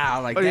like that,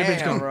 like Oh, yeah, bitch,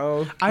 damn, come.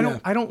 bro. I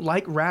don't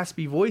like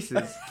raspy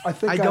voices.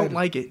 I don't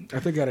like it. I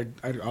think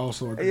I'd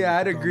also agree. Yeah,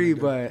 with I'd the agree,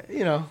 comment but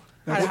you know,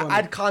 That's funny.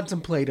 I'd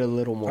contemplate a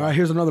little more. All right,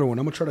 here's another one.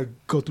 I'm gonna try to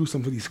go through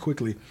some of these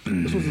quickly.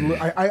 This was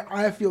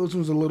I feel this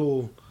was a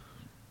little,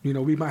 you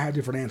know, we might have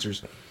different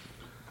answers.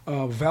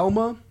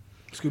 Velma,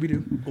 Scooby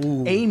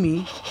Doo,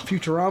 Amy,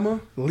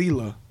 Futurama,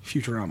 Leela,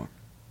 Futurama.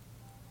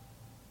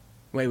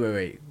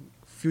 Wait.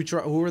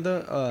 Future. Who were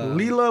the?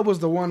 Leela was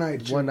the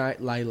one-eyed chick.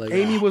 One-eyed Lila.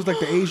 Amy was like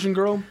the Asian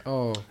girl.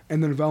 Oh.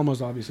 And then Velma's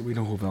obviously, we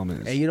know who Velma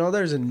is. And you know,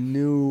 there's a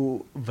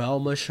new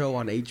Velma show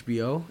on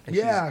HBO. And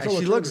Yeah, I she's, saw and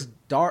the she looks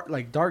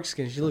dark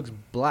skin. She looks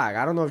black.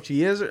 I don't know if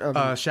she is.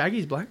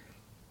 Shaggy's black.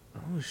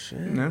 Oh shit!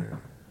 No.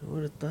 Who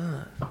would have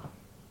thought?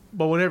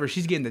 But whatever,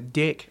 she's getting the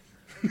dick.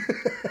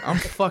 I'm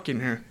fucking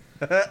her.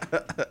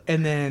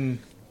 And then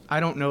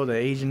I don't know the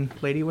Asian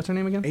lady. What's her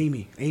name again?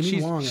 Amy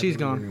Wong. I She's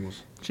think her name gone.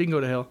 was. She can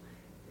go to hell.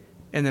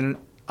 And then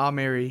I'll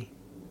marry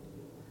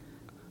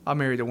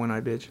the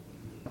one-eyed bitch.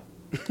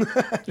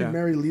 You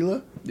marry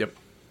Leela? Yep.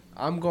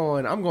 I'm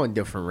going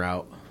different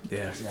route.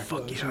 Yeah.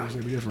 Fuck yeah.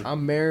 Gonna be different.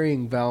 I'm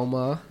marrying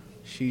Velma.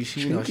 She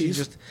you know, she's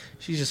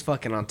Twinkies. just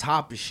fucking on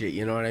top of shit.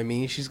 You know what I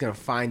mean? She's gonna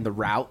find the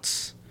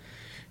routes.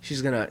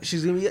 She's gonna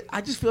be.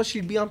 I just feel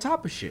she'd be on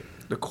top of shit.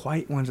 The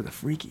quiet ones are the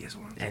freakiest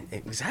ones. And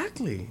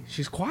exactly,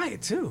 she's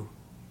quiet too.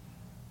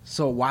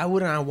 So why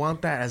wouldn't I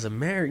want that as a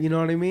marriage? You know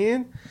what I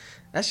mean?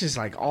 That's just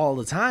like all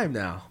the time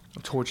now.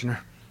 I'm torturing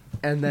her.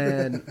 And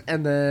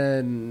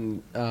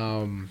then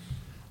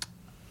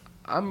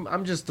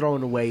I'm just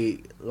throwing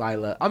away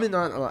Lila. I mean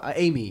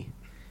Amy,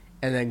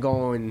 and then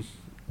going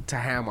to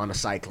ham on a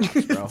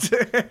Cyclops, bro.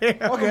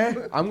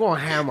 Okay. I'm going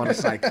ham on a I'm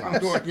Cyclops.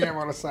 going ham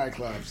on a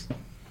Cyclops.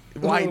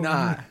 Why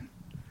not?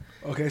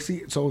 Okay,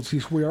 see,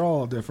 we're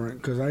all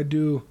different because I'd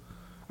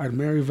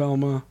marry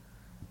Velma,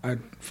 I'd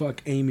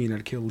fuck Amy, and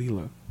I'd kill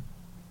Leela.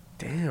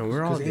 Damn,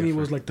 we're all Because different. Amy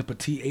was like the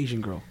petite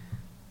Asian girl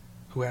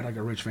who had like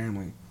a rich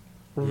family.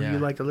 Or Yeah. you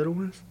like the little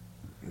ones?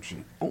 And she,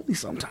 only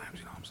sometimes,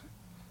 you know what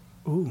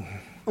I'm saying?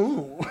 Ooh.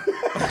 Ooh.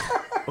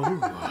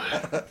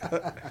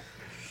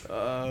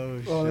 Oh,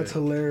 shit. Oh, that's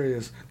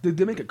hilarious.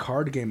 They make a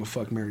card game of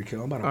Fuck, Marry, Kill.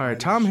 I'm about to All buy right,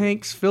 this Tom shit.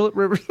 Hanks, Philip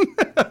Rivers.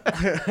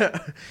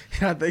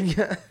 I think.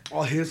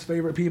 All his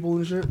favorite people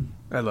and shit.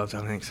 I love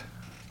Tom Hanks.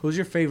 Who's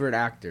your favorite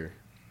actor?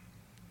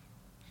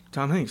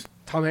 Tom Hanks.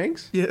 Tom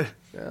Hanks? Yeah.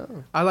 Yeah.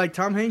 I like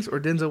Tom Hanks or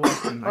Denzel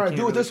Washington. All right,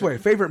 do it this way.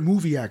 Favorite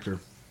movie actor.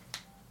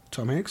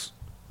 Tom Hanks,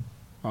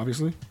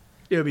 obviously.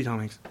 It would be Tom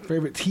Hanks.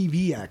 Favorite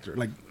TV actor,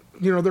 like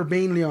they're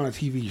mainly on a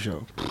TV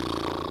show.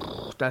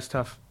 That's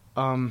tough.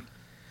 All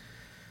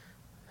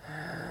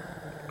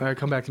right,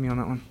 come back to me on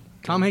that one.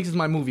 Tom Hanks is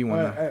my movie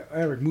one.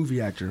 Erik,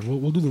 movie actor.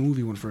 We'll do the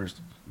movie one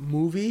first.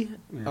 Movie?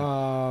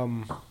 Yeah.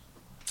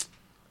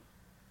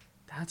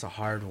 That's a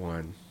hard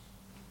one.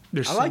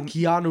 I like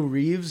Keanu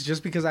Reeves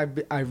just because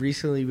I've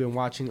recently been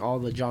watching all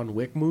the John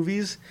Wick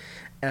movies,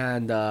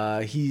 and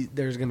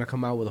there's gonna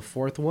come out with a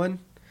fourth one,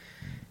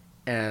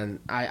 and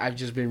I've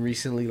just been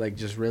recently like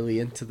just really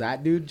into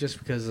that dude just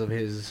because of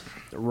his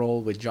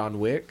role with John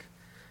Wick.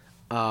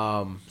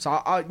 So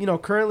I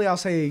currently I'll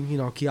say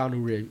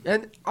Keanu Reeves,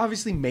 and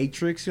obviously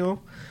Matrix,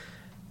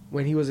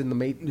 when he was in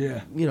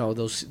the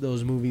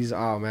those movies.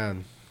 Oh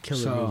man,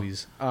 killer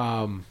movies.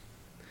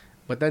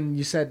 But then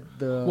you said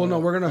the well, no,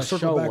 we're gonna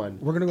circle back. One.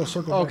 We're gonna go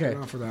circle back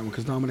around for that one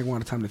because Dominic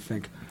wanted time to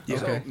think. Yeah.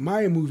 Okay.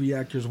 My movie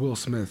actor is Will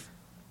Smith.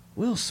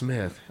 Will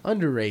Smith,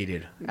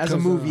 underrated as a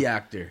movie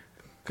actor.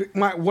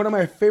 One of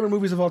my favorite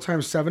movies of all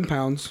time, 7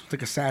 Pounds. It's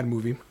like a sad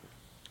movie.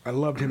 I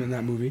loved him in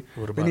that movie.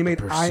 What about The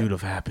Pursuit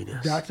of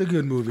Happiness? That's a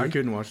good movie. I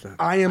couldn't watch that.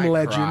 I Am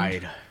Legend.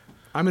 Cried.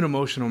 I'm an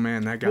emotional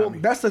man. That got me.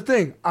 That's the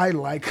thing. I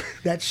like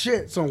that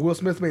shit. So Will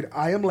Smith made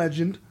I Am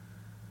Legend,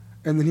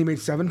 and then he made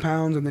 7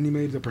 Pounds, and then he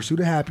made The Pursuit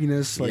of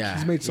Happiness. Like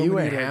he's made so many. He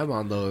went ham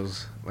on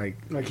those.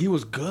 Like he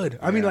was good.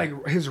 I mean,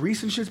 like his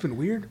recent shit's been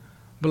weird,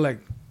 but like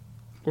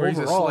where he's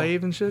a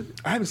slave and shit.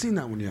 I haven't seen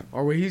that one yet.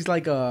 Or where he's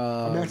like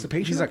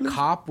Emancipation. He's a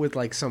cop with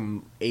like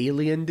some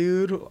alien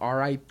dude.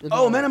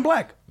 Oh, Men in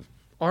Black.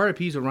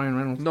 R.I.P.'s with Ryan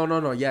Reynolds.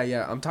 No.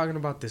 Yeah. I'm talking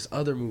about this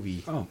other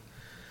movie. Oh,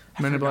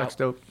 Men in Black's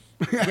dope.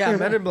 Yeah,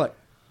 Men in Black.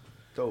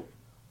 Dope.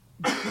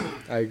 I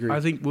agree. I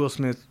think Will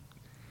Smith,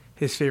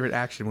 his favorite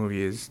action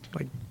movie is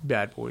like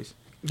Bad Boys.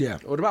 Yeah.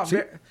 What about?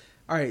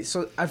 All right,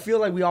 so I feel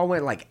like we all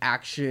went like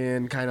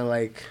action, kind of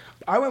like.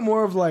 I went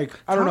more of like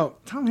I don't know.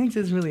 Tom Hanks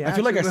isn't really. I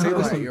feel like I say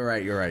this. You're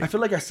right. I feel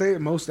like I say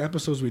it most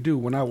episodes we do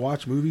when I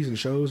watch movies and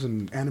shows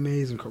and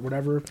animes and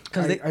whatever.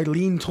 Because I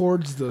lean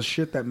towards the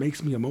shit that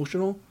makes me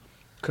emotional.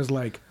 Because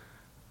like,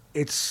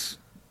 it's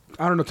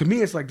I don't know. To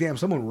me, it's like damn,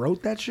 someone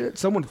wrote that shit.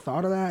 Someone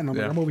thought of that, and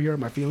I'm over here in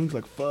my feelings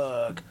like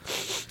fuck.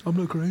 I'm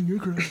not crying. You're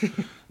crying.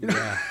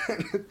 Yeah.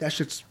 That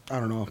shit's I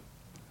don't know.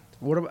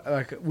 What about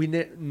like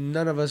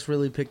none of us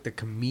really picked a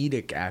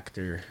comedic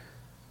actor.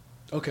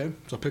 Okay,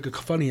 so pick a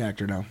funny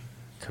actor now.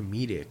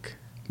 Comedic.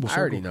 I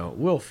already know.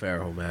 Will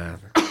Ferrell, man.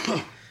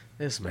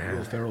 This man.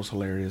 Will Ferrell's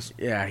hilarious.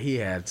 Yeah, he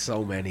had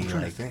so many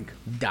like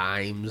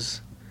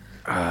dimes.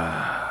 The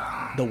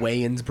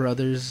Wayans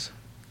brothers.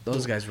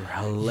 Those guys were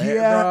hilarious.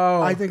 Yeah,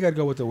 bro. I think I'd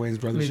go with the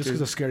Wayans brothers just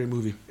because it's a scary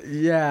movie.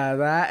 Yeah,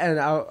 that and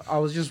I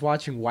was just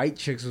watching White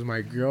Chicks with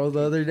my girl the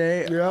other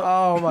day. Yeah.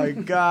 Oh my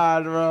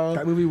god, bro.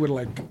 That movie would have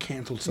like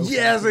canceled so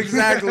Yes, fast.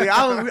 exactly.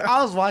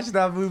 I was watching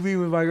that movie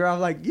with my girl.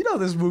 I'm like,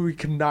 this movie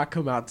could not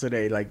come out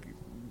today. Like,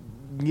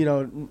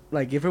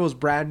 like if it was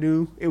brand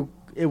new,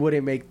 it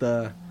wouldn't make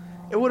it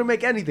wouldn't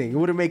make anything. It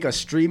wouldn't make a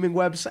streaming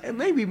website.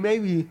 Maybe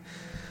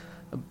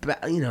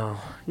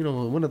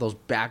one of those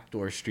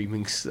backdoor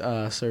streaming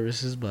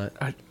services. But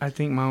I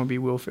think mine would be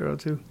Will Ferrell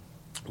too.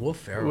 Will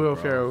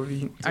Ferrell would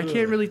be. I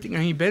can't really think. I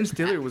mean, Ben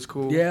Stiller was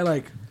cool. Yeah,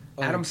 like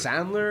Adam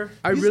Sandler.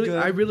 I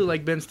really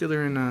like Ben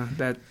Stiller in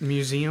that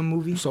museum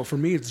movie. So for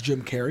me, it's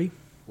Jim Carrey.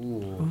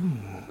 Ooh.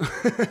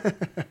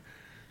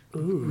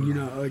 Ooh.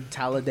 Like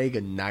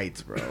Talladega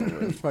Nights, bro.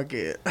 Fuck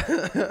it.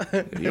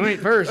 You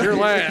ain't first, you're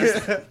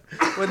last.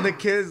 when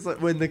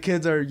the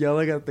kids are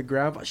yelling at the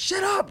grandpa,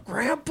 shut up,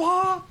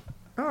 grandpa.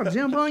 I'll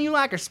jump on you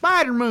like a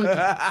spider monkey.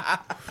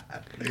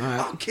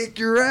 I'll kick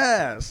your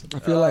ass. I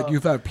feel like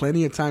you've had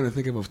plenty of time to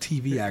think of a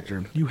TV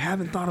actor. You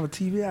haven't thought of a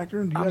TV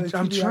actor?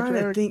 I'm trying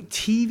to think.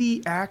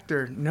 TV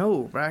actor.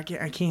 No, but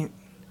I can't.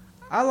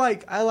 I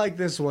like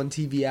this one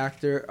TV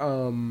actor.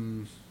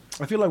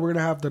 I feel like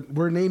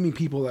we're naming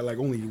people that like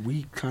only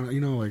we kind of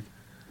like,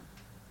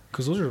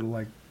 because those are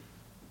like,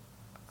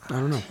 I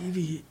don't know.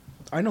 TV.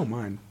 I know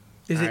mine.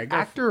 Is it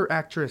actor or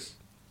actress?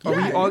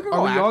 Yeah, are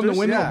we on the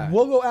window? Yeah.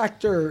 We'll go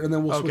actor and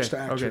then we'll switch to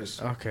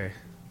actress. Okay.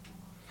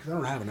 I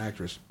don't have an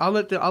actress. I'll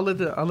let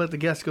the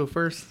guest go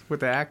first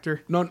with the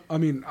actor. No, I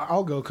mean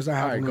I'll go because I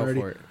have one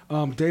already. Go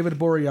for it. David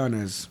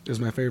Boreanaz is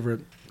my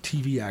favorite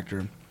TV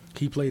actor.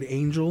 He played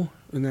Angel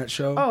in that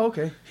show. Oh,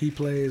 okay. He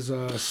plays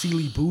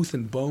Sealy Booth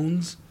in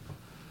Bones.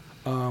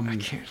 I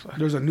can't.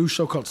 There's a new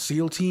show called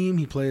SEAL Team.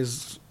 He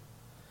plays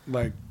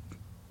like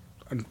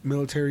a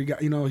military guy.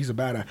 He's a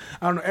badass.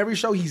 I don't know. Every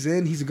show he's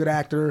in, he's a good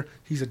actor.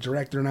 He's a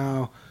director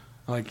now.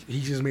 Like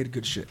he just made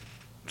good shit.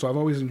 So I've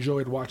always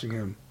enjoyed watching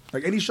him.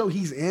 Like any show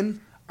he's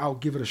in, I'll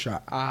give it a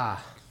shot. I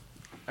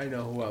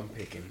know who I'm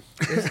picking.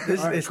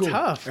 It's cool.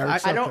 Tough.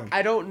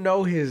 I don't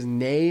know his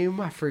name.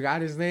 I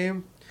forgot his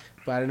name,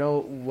 but I know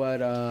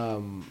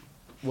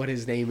what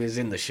his name is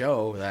in the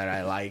show that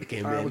I like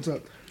him in. What's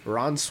up?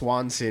 Ron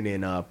Swanson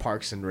in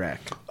Parks and Rec.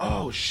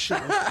 Oh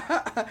shit!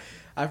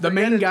 The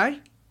main guy.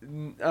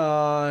 Nick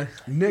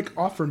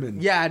Offerman.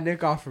 Yeah,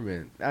 Nick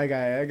Offerman. That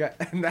guy.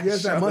 He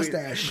has that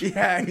mustache.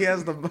 Yeah, he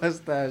has the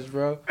mustache,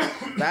 bro.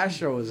 That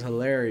show was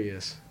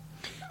hilarious.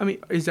 I mean,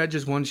 is that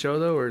just one show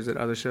though, or is it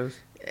other shows?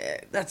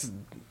 That's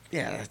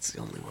the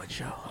only one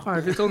show. All right,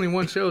 if it's only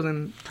one show,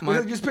 then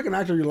just pick an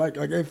actor you like.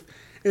 Like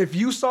if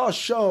you saw a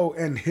show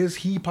and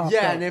he popped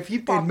up, and if he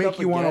popped it'd up make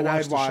you want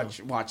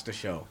to watch the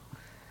show.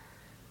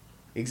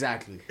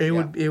 Exactly. It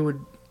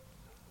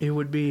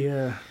would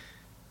be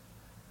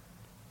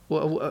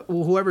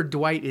whoever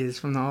Dwight is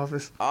from The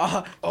Office.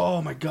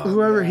 Oh my god,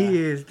 whoever he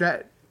is,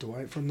 that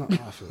Dwight from The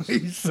Office.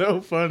 He's so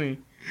funny,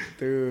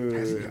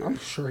 dude. I'm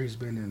sure he's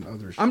been in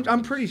other shows.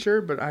 I'm pretty sure,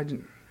 but I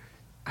don't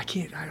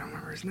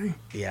remember his name.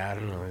 Yeah, I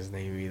don't know his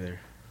name either.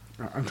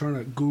 I'm trying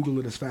to Google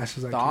it as fast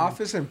as I can. The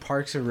Office and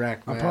Parks and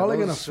Rec, man. I'm probably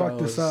going to fuck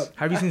this up.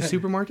 Have you seen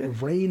Supermarket?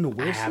 Rainn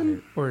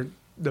Wilson? Or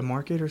The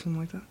Market or something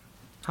like that?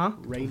 Huh?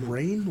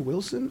 Rainn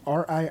Wilson?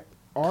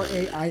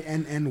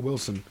 Rainn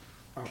Wilson.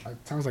 Oh,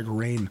 it sounds like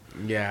rain.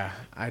 Yeah.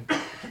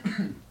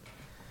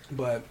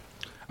 But,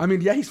 I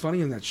mean, yeah, he's funny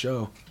in that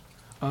show.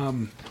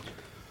 I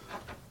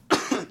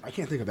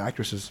can't think of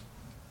actresses.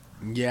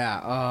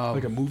 Yeah.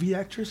 Like a movie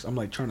actress? I'm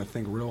like trying to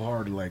think real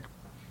hard, like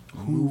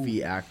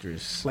movie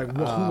actress. Like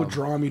who would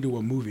draw me to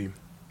a movie?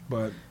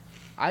 But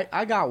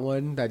I got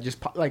one that just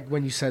like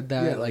when you said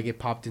that, like it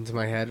popped into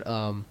my head.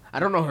 I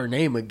don't know her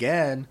name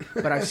again,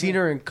 but I've seen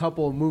her in a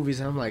couple of movies,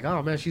 and I'm like,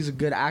 oh man, she's a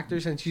good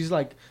actress, and she's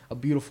like a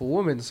beautiful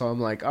woman. So I'm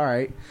like, all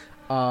right,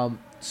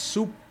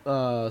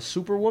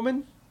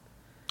 Superwoman.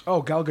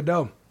 Oh, Gal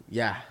Gadot.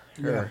 Yeah,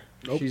 her. Yeah.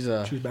 Nope. She's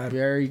bad.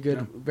 very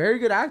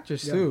good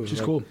actress too.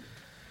 She's cool.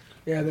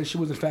 Yeah, then she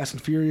was in Fast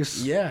and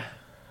Furious. Yeah.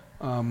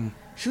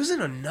 She was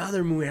in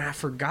another movie, and I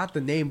forgot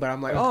the name, but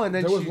I'm like, oh, and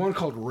then there was one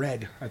called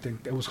Red. I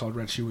think it was called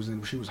Red. She was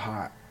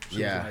hot.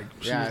 She was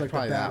like the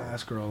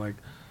badass girl. Like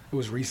it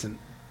was recent.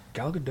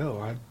 Gal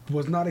Gadot. I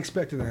was not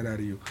expecting that out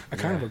of you. I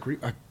kind of agree.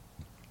 I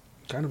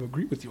kind of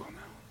agree with you on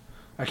that.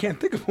 I can't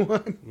think of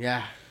one.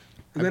 Yeah.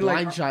 And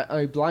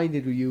I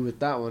blinded you with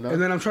that one. And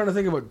then I'm trying to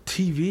think of a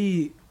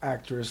TV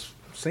actress.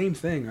 Same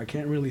thing. I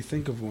can't really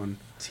think of one.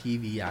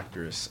 TV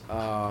actress.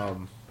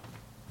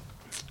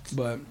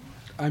 But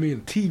I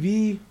mean,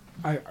 TV.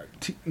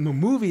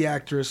 Movie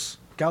actress.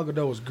 Gal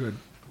Gadot was good.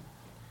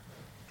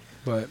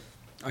 But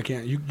I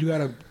can't. You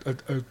got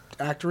a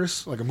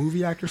actress, like a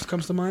movie actress,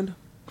 comes to mind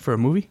for a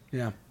movie?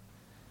 Yeah.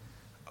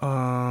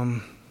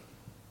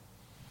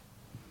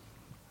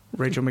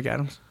 Rachel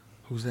McAdams.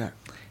 Who's that?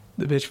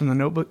 The bitch from The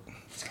Notebook.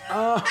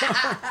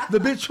 The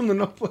bitch from The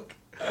Notebook.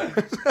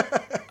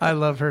 I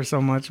love her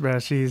so much, bro.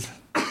 She's.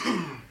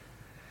 Oh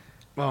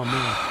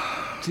man.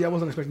 See, I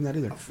wasn't expecting that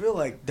either. I feel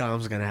like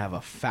Dom's gonna have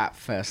a fat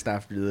fest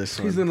after this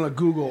one. He's gonna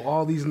Google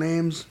all these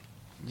names.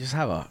 Just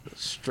have a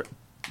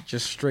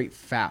straight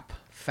fap.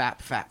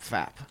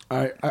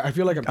 I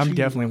feel like I'm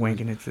definitely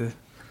wanking it to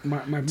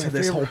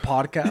this whole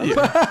podcast.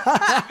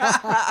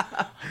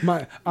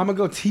 I'm gonna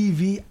go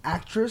TV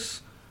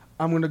actress.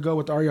 I'm gonna go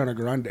with Ariana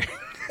Grande.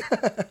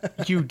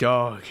 You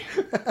dog.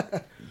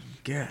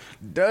 God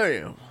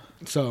damn.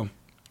 So,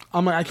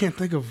 I'm like, I can't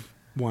think of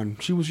one.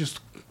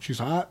 She's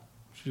hot.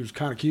 She was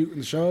kind of cute in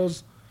the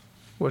shows.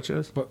 What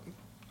shows? But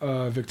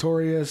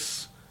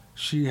Victorious.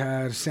 She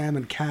had Sam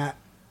and Cat,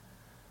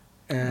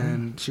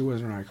 and she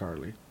wasn't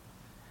iCarly.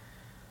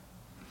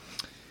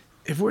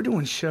 If we're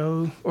doing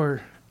show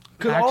or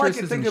because all I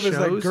can think of shows, is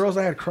like girls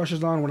I had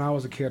crushes on when I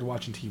was a kid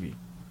watching TV,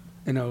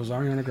 and it was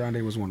Ariana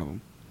Grande was one of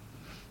them.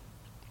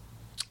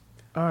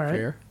 All right.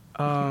 Fair.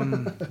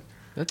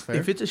 That's fair.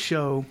 If it's a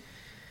show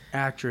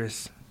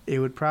actress, it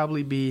would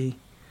probably be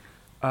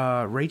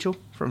Rachel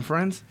from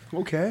Friends.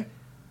 Okay.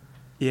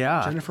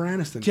 Yeah. Jennifer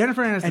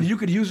Aniston. And you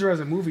could use her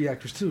as a movie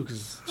actress too,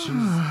 because she's.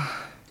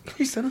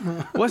 He said,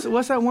 What's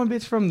that one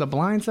bitch from The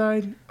Blind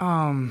Side?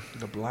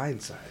 The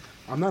Blind Side.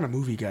 I'm not a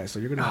movie guy, so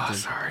you're gonna have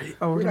to. Sorry.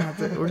 Oh, we're gonna have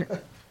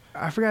to.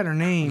 I forgot her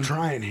name. I'm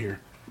trying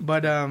here.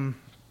 But The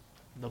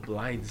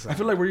Blind Side. I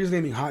feel like we're just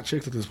naming hot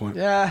chicks at this point.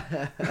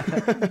 Yeah.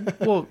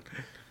 Well,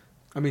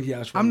 I mean, yeah,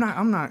 that's right.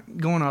 I'm not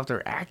going off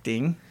their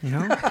acting, you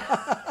know.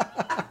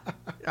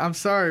 I'm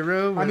sorry,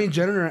 bro. I mean,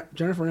 Jennifer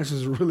Aniston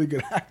is a really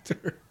good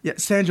actor. Yeah,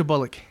 Sandra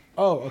Bullock.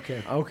 Oh,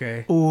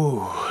 okay.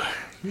 Ooh.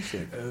 You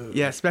said, oh.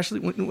 Yeah, especially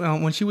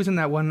when she was in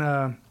that one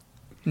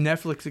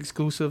Netflix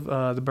exclusive,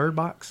 The Bird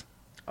Box.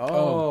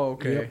 Oh,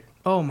 okay. Yep.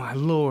 Oh my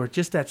lord,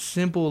 just that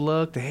simple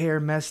look, the hair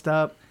messed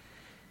up.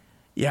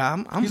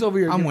 Yeah, He's over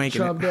here. I'm wanking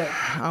chubbed it.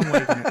 Up. I'm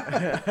wanking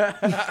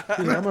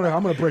it. Yeah,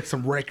 I'm gonna break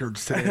some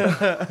records today.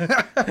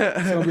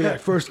 It's gonna be like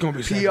first gonna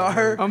be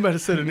PR. I'm about to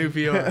set a new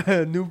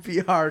PR. New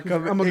PR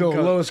coming. I'm gonna go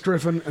Lois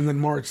Griffin and then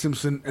Marge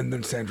Simpson and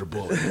then Sandra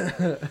Bullock.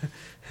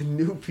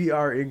 New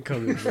PR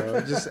incoming,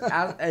 bro. Just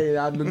hey,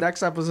 on the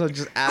next episode,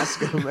 just ask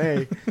him.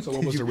 Hey, so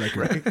what was the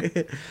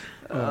record?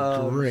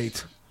 Oh,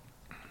 great.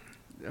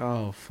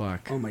 Oh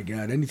fuck. Oh my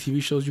god. Any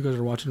TV shows you guys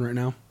are watching right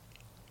now?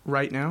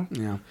 Right now?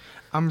 Yeah.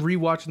 I'm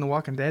rewatching The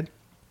Walking Dead.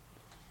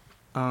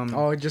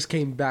 It just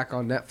came back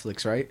on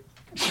Netflix, right?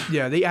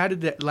 Yeah, they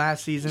added that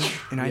last season,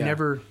 and I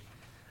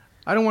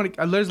don't want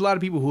to. There's a lot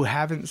of people who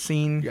haven't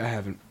seen. Yeah, I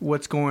haven't.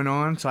 What's going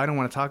on, so I don't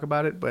want to talk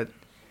about it. But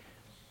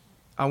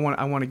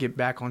I want to get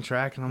back on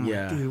track, and I'm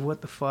like, dude,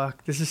 what the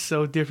fuck? This is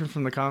so different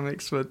from the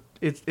comics, but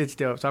it's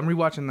dope. So I'm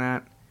rewatching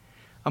that.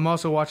 I'm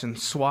also watching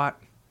SWAT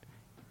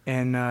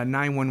and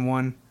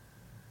 911,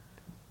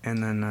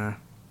 and then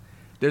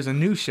there's a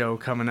new show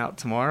coming out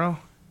tomorrow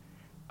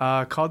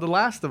called The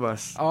Last of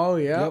Us. Oh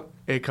yeah, yep.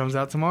 It comes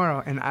out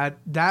tomorrow, and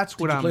that's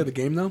what Did you play the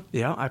game though?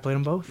 Yeah, I played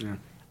them both. Yeah.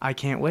 I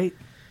can't wait.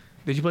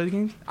 Did you play the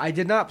game? I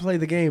did not play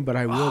the game, but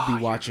I will be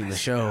watching the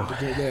show.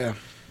 Yeah.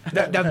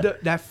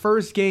 That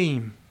first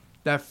game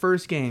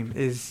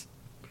is,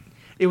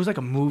 it was like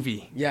a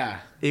movie. Yeah.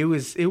 It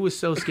was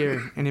so scary,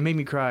 and it made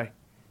me cry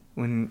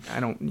when I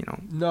don't,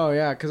 No,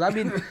 yeah, because I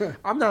mean,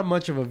 I'm not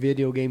much of a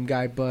video game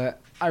guy, but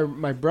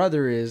my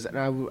brother is, and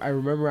I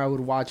remember I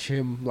would watch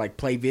him like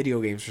play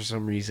video games for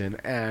some reason,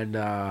 and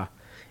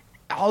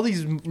all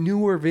these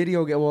newer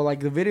video games, well,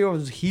 like the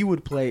videos he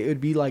would play, it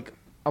would be like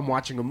I'm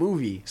watching a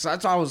movie, so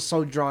that's why I was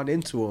so drawn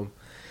into him,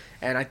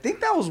 and I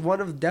think that was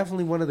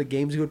definitely one of the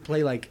games he would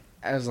play like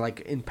as like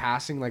in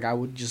passing, like I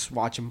would just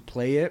watch him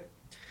play it.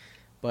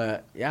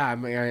 But yeah, I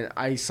mean,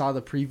 I saw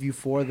the preview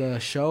for the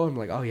show. I'm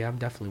like, oh yeah, I'm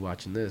definitely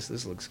watching this.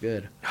 This looks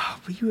good. Oh,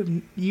 but you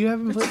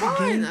haven't played the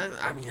game.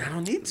 I mean, I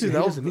don't need to. Yeah,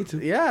 he doesn't need to.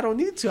 Yeah, I don't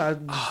need to. I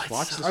just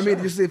watch the show. I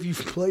mean, just if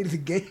you've played the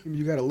game,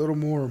 you got a little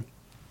more,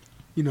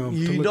 you know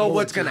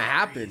what's gonna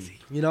happen.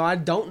 You know, I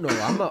don't know.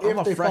 I'm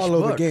a they fresh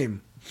follow book. the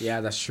game. Yeah,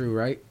 that's true,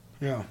 right?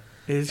 Yeah,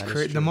 it's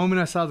crazy. The moment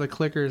I saw the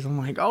clickers, I'm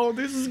like, oh,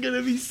 this is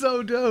gonna be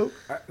so dope.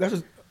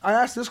 I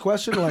asked this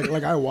question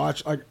like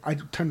I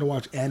tend to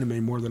watch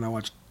anime more than I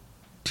watch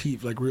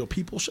TV, like real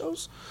people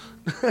shows.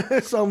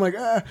 So I'm like,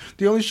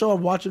 the only show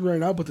I'm watching right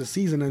now, but the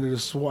season ended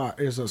is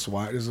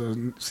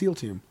a SEAL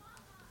team.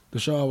 The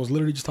show I was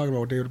literally just talking about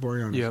with David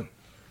Boreanaz. Yeah.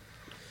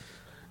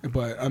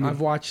 But I mean,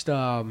 I've watched.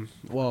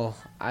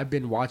 I've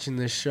been watching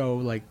this show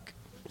like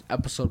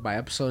episode by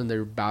episode, and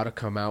they're about to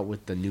come out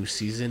with the new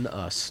season,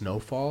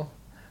 Snowfall.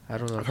 I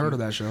don't know. I've heard of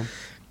that show.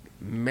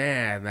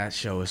 Man, that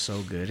show is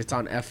so good. It's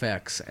on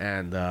FX,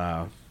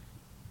 and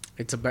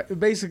it's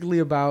basically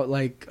about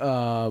like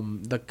how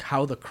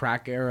the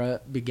crack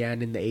era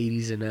began in the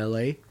 80s in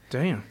LA.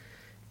 Damn.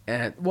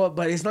 And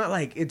but it's not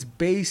like it's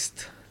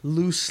based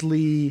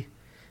loosely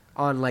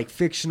on like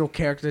fictional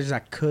characters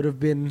that could have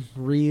been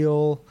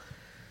real.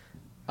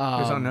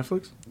 It's on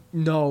Netflix?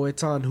 No,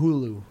 it's on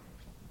Hulu.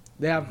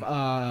 They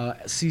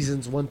have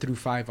seasons 1 through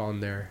 5 on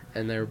there,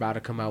 and they're about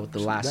to come out with the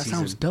last season. That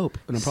sounds dope,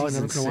 and I'm probably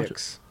never gonna watch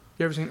it.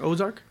 You ever seen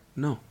Ozark?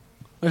 No.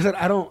 Like I said,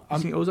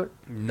 I've seen Ozark?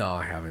 No,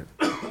 I haven't.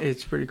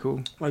 It's pretty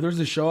cool. Like there's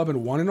this show I've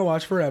been wanting to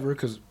watch forever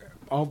because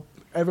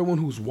everyone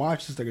who's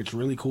watched it's like it's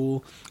really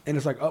cool and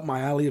it's like up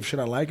my alley of shit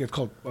I like. It's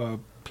called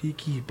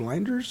Peaky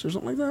Blinders or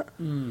something like that.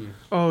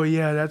 Oh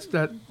yeah,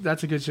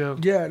 that's a good show.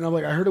 Yeah, and I'm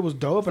like I heard it was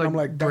dope, and I'm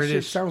like that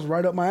British. shit sounds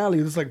right up my alley.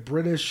 It's like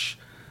British,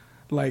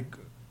 like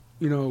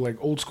like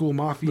old school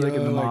mafia, like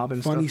in the mob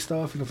and funny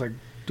stuff. And it's like,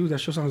 dude, that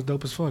show sounds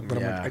dope as fuck. But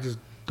I'm like, I just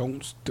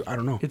I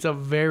don't know. It's a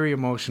very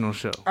emotional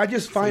show. I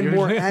just find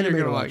more anime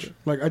to like watch.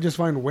 Like I just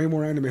find way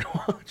more anime to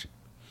watch.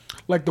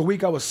 Like the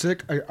week I was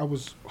sick, I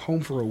was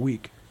home for a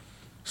week,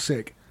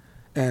 sick,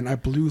 and I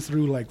blew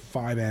through like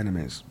 5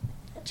 animes.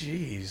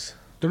 Jeez.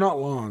 They're not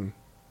long,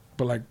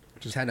 but like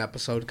just 10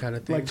 episode kind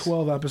of thing. like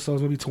 12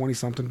 episodes, maybe 20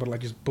 something, but like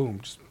just boom,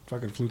 just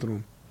fucking flew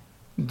through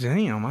them.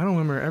 Damn, I don't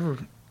remember ever.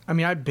 I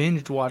mean, I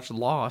binged watched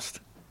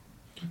Lost.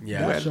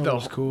 Yeah, that show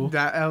was cool.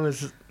 That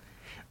was.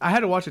 I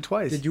had to watch it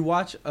twice. Did you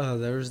watch?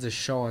 There was this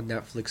show on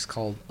Netflix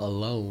called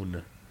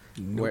Alone,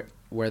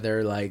 where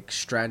they're like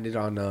stranded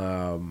on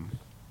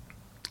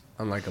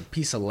like a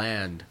piece of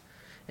land,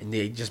 and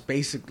they just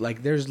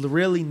like there's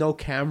really no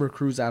camera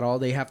crews at all.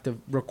 They have to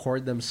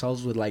record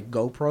themselves with like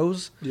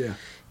GoPros. Yeah,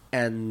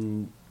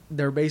 and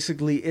they're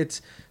basically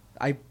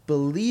I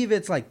believe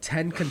it's like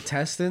 10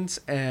 contestants,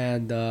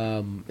 and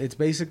it's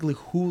basically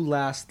who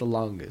lasts the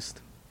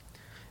longest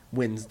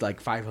wins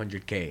like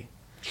 $500K.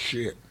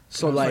 Shit.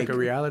 So like a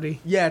reality?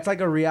 Yeah, it's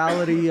like a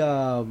reality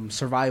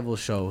survival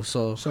show.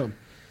 So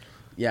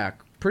yeah,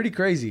 pretty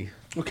crazy.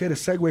 Okay, to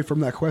segue from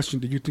that question,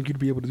 did you think you'd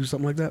be able to do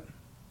something like that,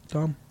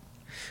 Tom?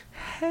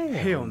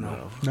 Hell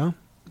no. No?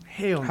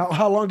 Hell no.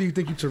 How long do you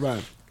think you'd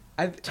survive?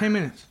 10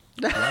 minutes.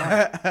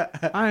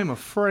 I am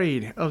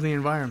afraid of the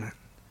environment.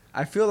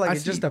 I feel like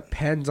it just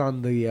depends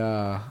on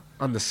the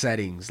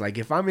settings. Like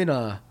if I'm in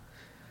a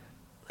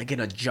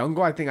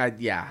jungle, I think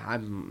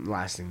I'm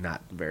lasting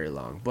not very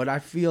long. But I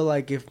feel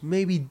like if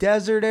maybe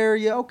desert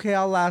area, okay,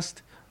 I'll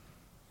last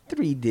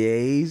 3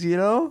 days, you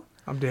know?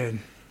 I'm dead.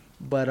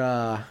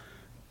 But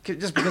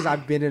just because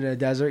I've been in a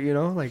desert, you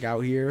know, like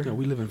out here. Yeah,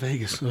 we live in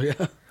Vegas, so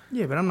yeah.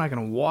 Yeah, but I'm not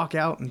going to walk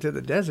out into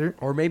the desert.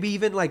 Or maybe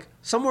even like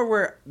somewhere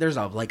where there's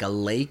a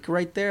lake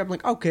right there. I'm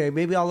like, okay,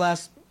 maybe I'll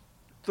last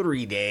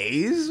 3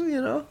 days,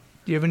 you know?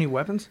 Do you have any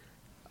weapons?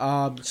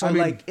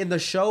 Like in the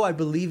show, I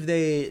believe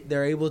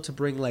they're able to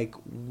bring like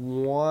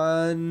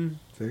one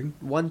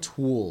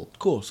tool.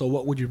 Cool. So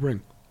what would you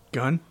bring?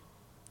 Gun?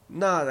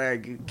 No,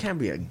 it can't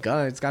be a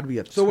gun. It's got to be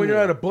a tool. So when you're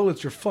out of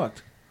bullets, you're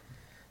fucked.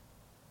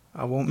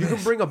 I won't You miss.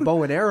 can bring a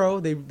bow and arrow.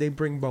 They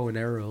bring bow and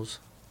arrows.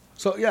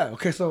 So yeah,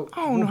 okay. So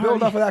Oh, we'll no,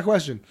 build off of that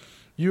question.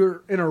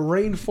 You're in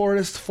a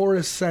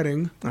forest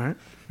setting. All right.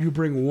 You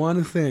bring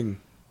one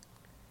thing.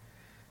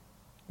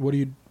 What are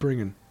you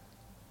bringing?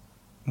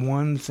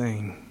 One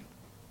thing.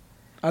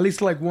 At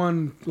least like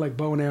one like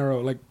bow and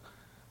arrow. Like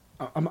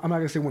I'm not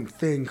gonna say one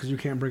thing because you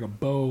can't bring a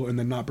bow and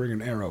then not bring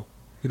an arrow.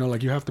 You know,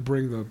 like you have to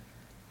bring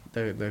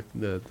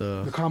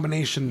the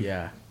combination.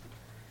 Yeah.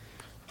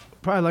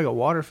 Probably like a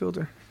water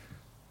filter.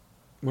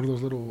 One of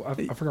those little I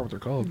forgot what they're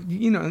called.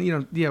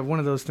 Yeah, one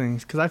of those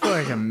things. Because I feel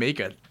like I can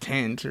make a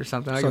tent or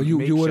something. So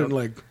you wouldn't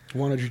like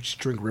want to just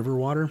drink river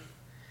water?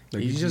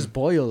 Like You just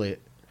boil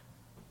it.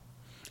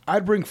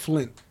 I'd bring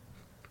flint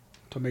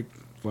to make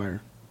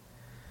fire.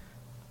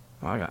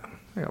 Oh, I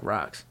got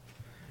rocks.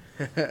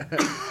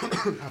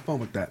 Have fun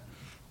with that.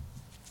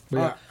 But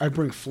yeah, I'd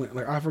bring flint.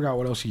 Like I forgot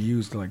what else you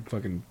used to like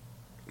fucking.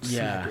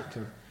 Yeah. Smack it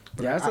to.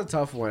 But Yeah, that's a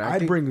tough one.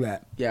 I'd bring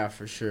that. Yeah,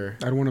 for sure.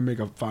 I'd want to make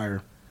a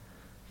fire.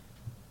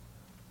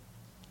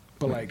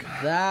 But like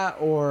that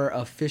or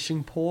a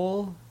fishing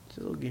pole.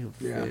 Just looking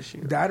yeah,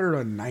 fishing. that or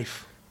a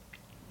knife.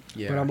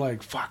 Yeah. But I'm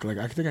like, fuck. Like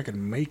I think I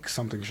can make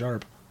something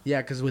sharp.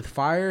 Yeah, because with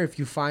fire, if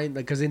you find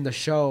like, because in the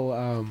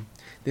show,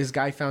 this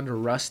guy found a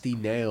rusty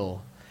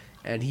nail,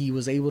 and he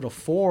was able to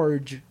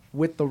forge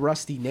with the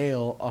rusty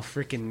nail a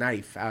freaking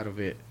knife out of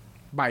it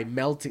by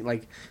melting,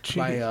 like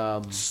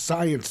by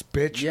science,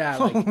 bitch. Yeah,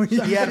 like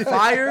he had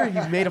fire. He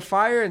made a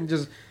fire and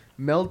just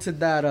melted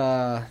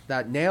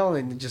that nail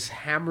and just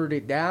hammered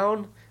it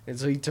down, and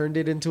so he turned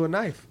it into a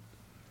knife.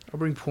 I'll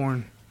bring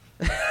porn.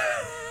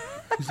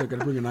 He's like,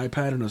 gotta bring an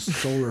iPad and a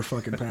solar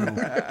fucking panel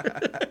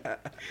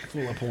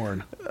full of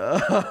porn.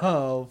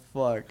 Oh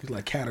fuck! He's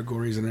like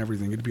categories and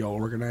everything. It'd be all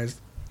organized.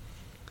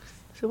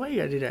 So why you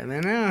gotta do that,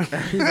 man?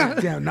 He's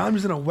like, damn. Now I'm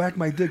just gonna whack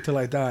my dick till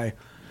I die.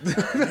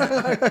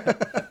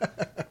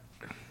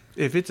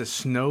 If it's a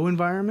snow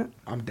environment,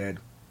 I'm dead.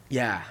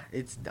 Yeah,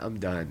 I'm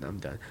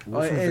done.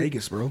 We're from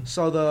Vegas, bro.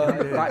 So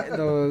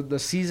the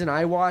season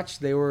I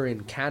watched, they were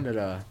in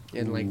Canada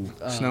in like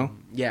snow.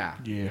 Yeah.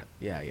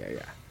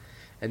 Yeah.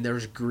 And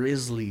there's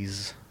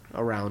grizzlies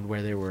around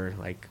where they were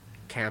like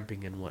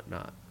camping and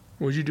whatnot.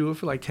 Would you do it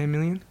for like 10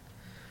 million?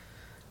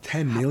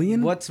 10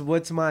 million? What's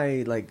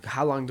my like?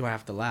 How long do I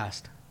have to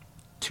last?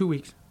 2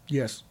 weeks.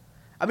 Yes.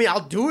 I mean, I'll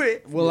do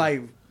it. Will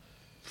I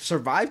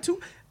survive to?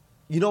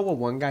 You know what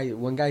one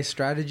guy's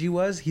strategy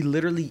was? He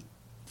literally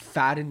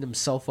fattened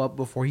himself up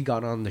before he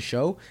got on the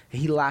show. And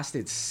he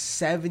lasted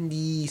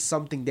 70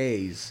 something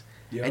days.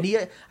 Yep.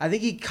 And I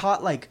think he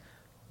caught like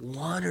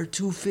 1 or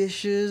 2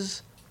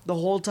 fishes the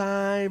whole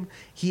time.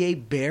 He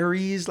ate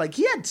berries. Like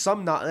he had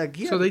some not like.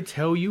 So they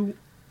tell you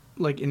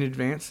like in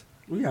advance.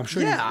 Well, yeah, I'm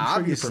sure. Yeah, I'm sure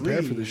obviously. you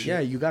prepare for this shit. Yeah,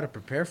 you got to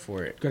prepare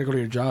for it. You gotta go to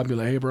your job. Be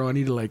like, hey, bro, I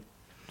need to like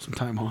some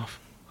time off.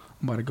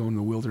 I'm about to go in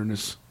the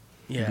wilderness.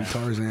 Yeah. Be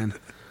Tarzan.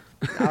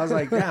 I was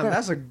like, damn,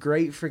 that's a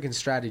great freaking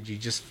strategy.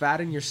 Just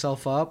fatten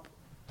yourself up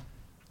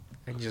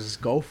and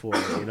just go for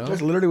it, you know?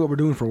 That's literally what we're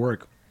doing for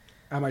work.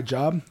 At my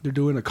job, they're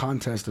doing a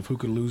contest of who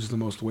could lose the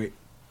most weight.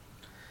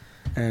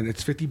 And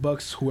it's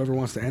 $50 whoever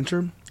wants to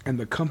enter, and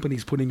the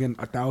company's putting in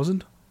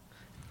 1,000.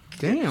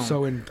 Damn.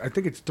 So in I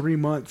think it's 3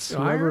 months,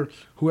 whoever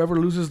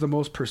loses the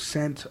most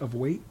 % of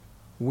weight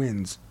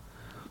wins.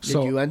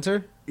 Did you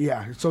enter?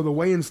 Yeah. So the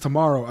weigh-in's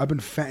tomorrow. I've been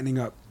fattening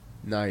up.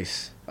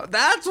 Nice.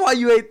 That's why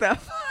you ate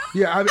that.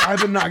 Yeah, I've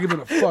been not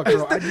giving a fuck,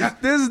 bro.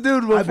 This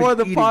dude before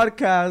the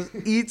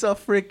podcast eats a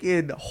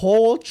freaking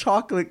whole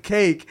chocolate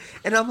cake,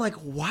 and I'm like,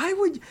 why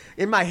would you,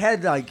 in my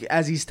head, like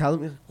as he's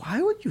telling me, why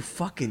would you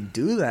fucking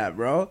do that,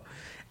 bro?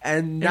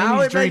 And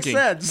now it makes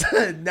sense.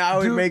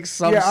 Now it makes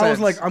some sense. Yeah, I was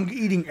like, I'm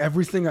eating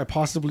everything I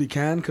possibly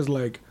can because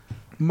like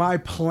my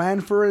plan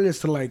for it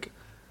is to like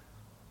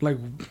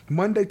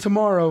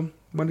tomorrow.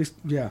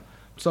 Yeah.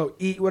 So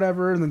eat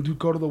whatever and then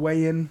go to the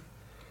weigh-in,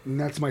 and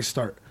that's my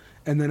start.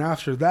 And then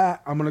after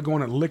that, I'm gonna go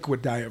on a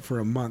liquid diet for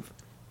a month,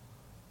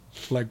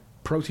 like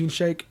protein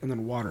shake and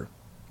then water,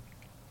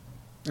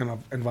 and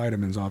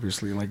vitamins,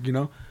 obviously, like you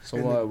know. So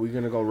what? We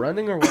gonna go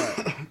running or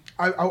what?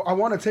 I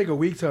want to take a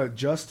week to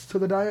adjust to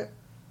the diet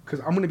because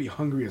I'm gonna be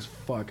hungry as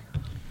fuck,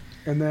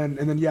 and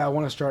then yeah, I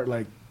want to start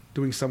like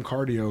doing some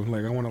cardio.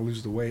 Like I want to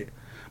lose the weight,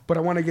 but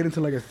I want to get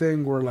into like a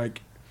thing where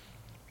like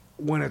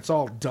when it's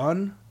all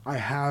done, I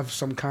have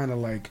some kind of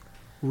like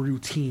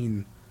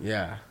routine.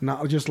 Yeah.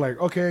 Not just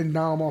like, okay,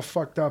 now I'm all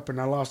fucked up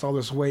and I lost all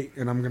this weight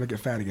and I'm going to get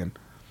fat again.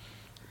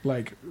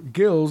 Like,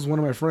 Gills, one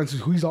of my friends,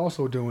 he's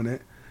also doing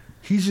it.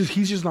 He's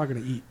just not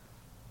going to eat.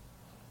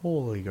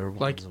 Holy girl.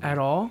 Like, at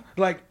all?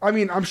 Like, I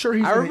mean, I'm sure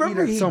he's going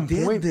to eat at some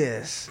point.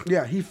 This.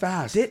 Yeah, he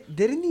fasts.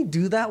 Didn't he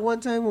do that one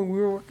time when we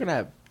were working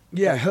at...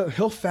 Yeah,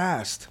 he'll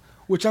fast.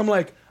 Which I'm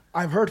like,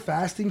 I've heard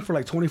fasting for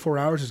like 24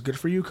 hours is good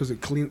for you because it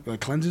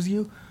cleanses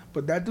you.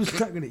 But that dude's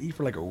not going to eat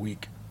for like a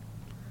week.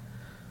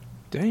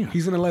 Damn.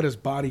 He's going to let his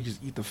body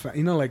just eat the fat.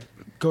 You know, like,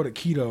 go to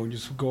keto and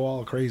just go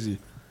all crazy.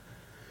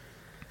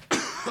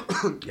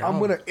 I'm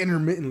going to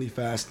intermittently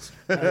fast.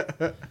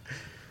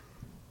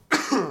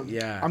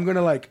 Yeah. I'm going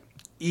to, like,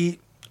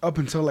 eat up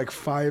until, like,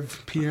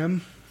 5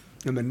 p.m.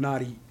 and then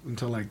not eat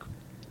until, like,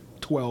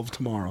 12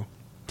 tomorrow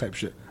type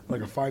shit. Like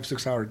a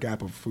 5-6 hour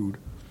gap of food.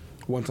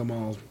 once I'm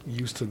all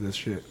used to this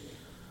shit.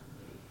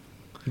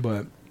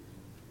 But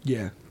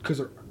yeah,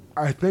 because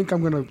I think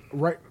I'm gonna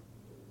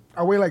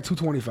I weigh like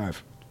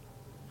 225.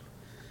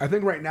 I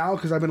think right now,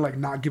 because I've been like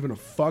not giving a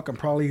fuck, I'm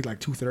probably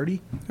like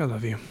 230. I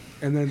love you.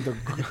 And then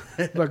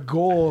the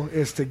goal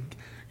is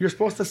you're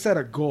supposed to set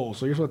a goal,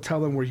 so you're supposed to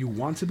tell them where you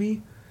want to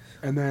be,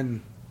 and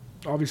then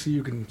obviously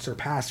you can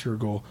surpass your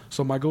goal.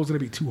 So my goal is gonna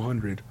be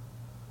 200.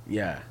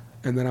 Yeah.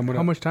 And then I'm gonna.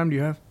 How much time do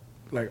you have?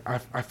 Like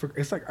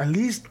it's like at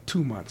least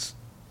 2 months.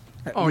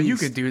 Oh, you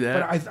could do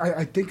that. But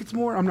I think it's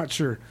more. I'm not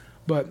sure.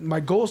 But my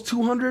goal is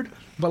 200.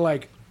 But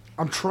like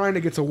I'm trying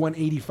to get to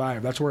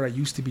 185. That's where I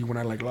used to be when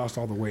I like lost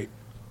all the weight.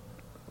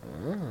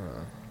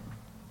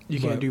 You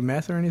can't do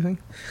meth or anything?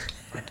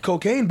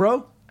 Cocaine,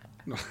 bro.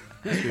 No.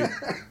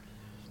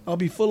 I'll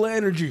be full of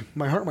energy.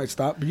 My heart might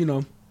stop, but you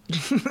know.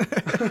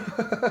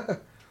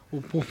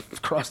 we'll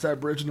cross that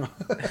bridge now.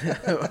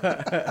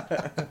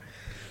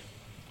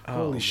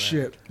 Holy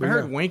shit. I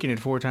heard wanking it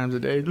 4 times a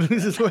day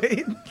loses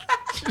weight.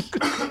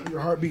 Your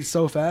heart beats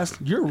so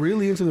fast. You're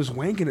really into this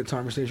wanking it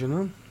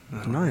conversation,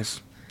 huh?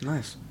 Nice.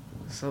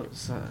 So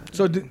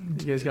you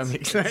guys got me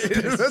excited.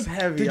 it's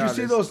heavy. Did you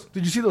see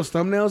those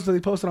thumbnails that they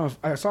posted on?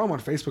 I saw them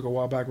on Facebook a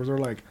while back. Where they're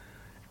like,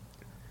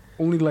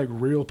 only like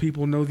real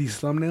people know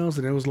these thumbnails,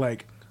 and it was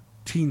like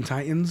Teen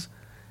Titans,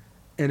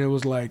 and it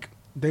was like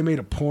they made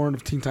a porn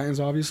of Teen Titans,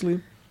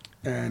 obviously,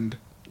 and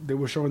they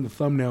were showing the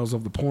thumbnails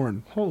of the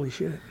porn. Holy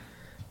shit!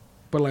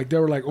 But like they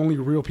were like only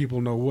real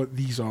people know what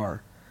these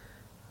are.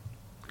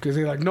 Because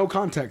they like no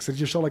context. They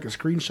just show like a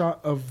screenshot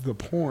of the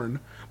porn,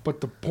 but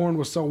the porn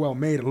was so well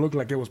made it looked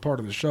like it was part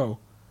of the show.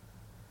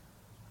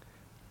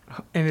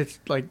 And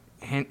it's like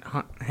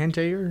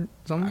hentai or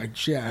something.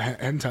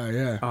 Hentai.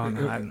 Yeah. Oh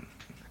no,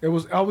 it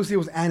was obviously it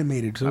was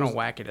animated. So I don't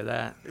whack it to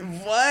that.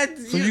 What?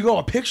 So you go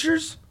on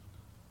pictures?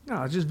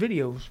 No, it's just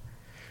videos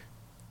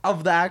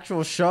of the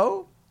actual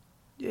show?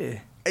 Yeah.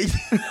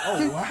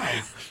 Oh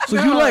wow.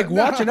 So you like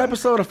watch an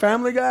episode of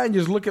Family Guy and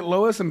just look at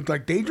Lois and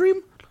like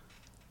daydream?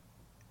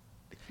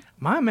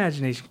 My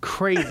imagination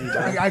crazy,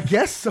 dog. I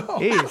guess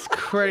so. It is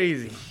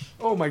crazy.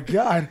 Oh my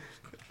god.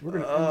 We're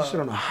gonna end this shit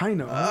on a high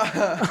note.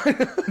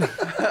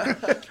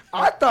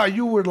 I thought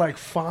you would like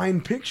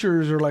find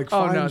pictures or like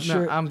find shit.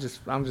 No, I'm just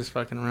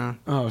fucking around.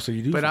 Oh, so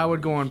you do. But I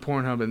would go on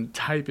Pornhub and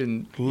type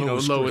in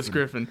Lois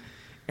Griffin,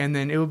 and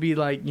then it would be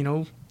like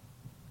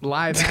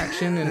live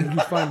action, and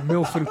you find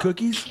MILF and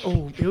cookies.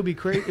 Oh, it would be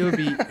crazy. It would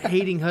be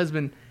hating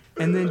husband,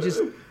 and then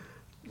just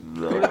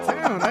go to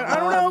town. I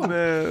don't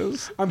know.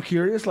 I'm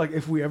curious, like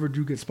if we ever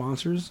do get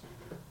sponsors,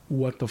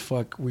 what the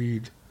fuck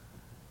we'd,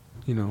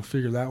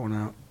 figure that one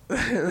out.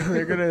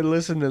 They're gonna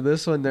listen to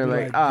this one. They're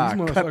like,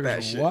 cut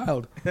that shit.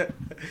 Wild.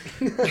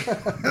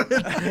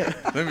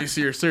 Let me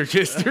see your search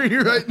history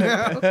right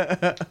now.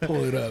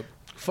 Pull it up.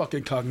 Fuck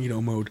incognito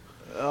mode.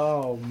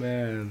 Oh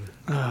man.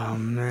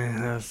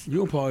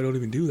 You probably don't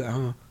even do that,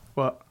 huh?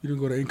 What? You don't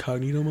go to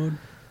incognito mode.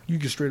 You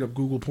just straight up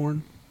Google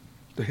porn.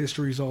 The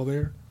history's all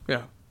there.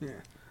 Yeah.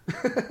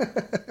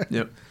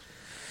 Yep.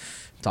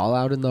 It's all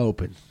out in the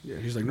open. Yeah,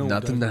 he's like,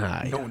 nothing to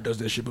hide. No one does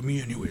that shit but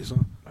me anyways, huh?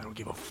 I don't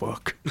give a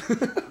fuck.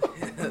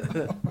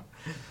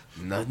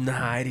 Nothing to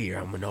hide here.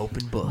 I'm an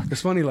open book.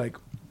 It's funny, like,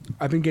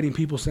 I've been getting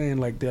people saying,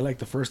 like, they like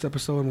the first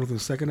episode more than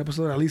the second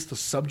episode, at least the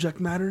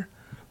subject matter.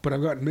 But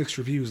I've gotten mixed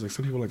reviews. Like,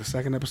 some people like the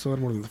second episode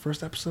more than the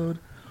first episode.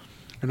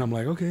 And I'm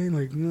like, okay,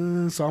 like,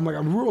 so I'm like,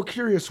 I'm real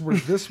curious where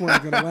this one's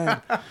going to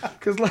land.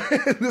 Because,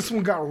 like, this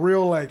one got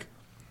real, like,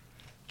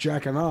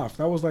 jacking off.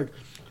 That was like,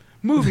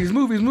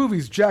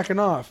 movies, jacking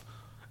off.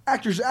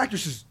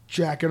 Actresses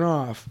jacking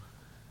off.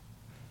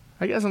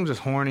 I guess I'm just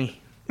horny.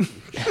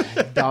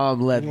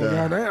 Dom led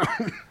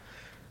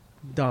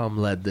Dom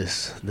led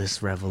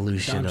this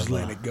revolution. Just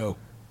letting it go.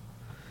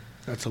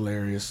 That's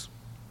hilarious.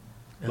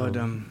 But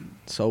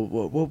so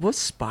what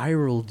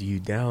spiraled you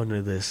down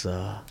to this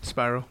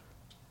spiral?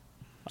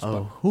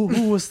 Oh,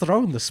 who was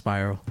throwing the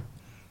spiral?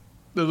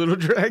 The little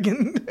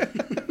dragon.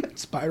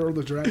 Spiral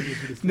the dragon.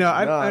 No,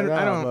 I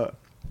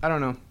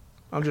don't know.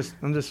 I'm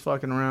just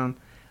fucking around.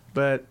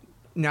 But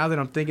now that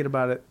I'm thinking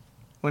about it,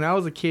 when I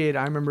was a kid,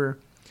 I remember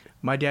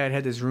my dad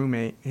had this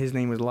roommate. His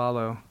name was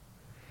Lalo.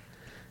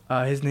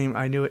 I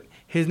knew it.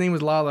 His name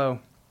was Lalo.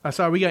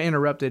 Sorry, we got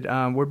interrupted.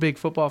 We're big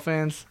football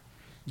fans.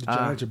 The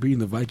Giants are beating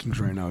the Vikings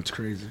right now. It's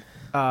crazy.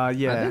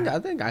 Yeah. I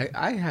think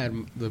I had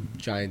the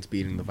Giants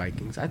beating the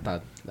Vikings. I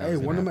thought that was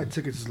one of my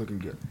tickets is looking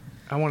good.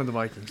 I wanted the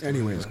Vikings.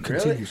 Anyways,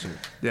 continue, sir.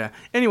 Yeah.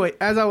 Anyway,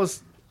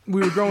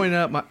 we were growing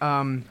up,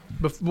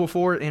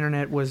 before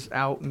internet was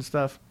out and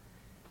stuff.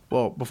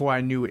 Well, before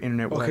I knew what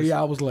internet was. Okay,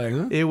 yeah, I was like,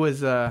 huh? It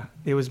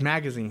was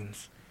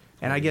magazines,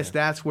 and I guess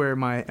that's where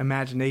my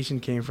imagination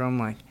came from.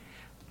 Like,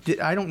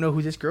 I don't know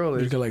who this girl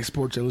is. You got like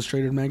Sports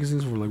Illustrated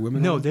magazines for like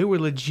women? No, they were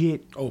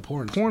legit. Oh,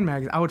 porn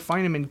magazines. I would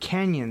find them in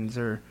canyons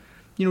or,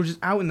 just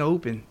out in the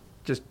open,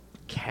 just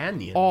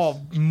canyons,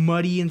 all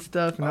muddy and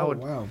stuff.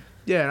 And wow.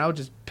 Yeah, and I would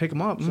just pick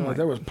them up. So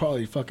there was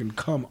probably fucking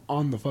cum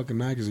on the fucking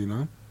magazine,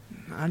 huh?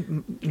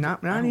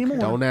 Not anymore.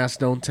 Don't ask,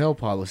 don't tell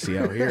policy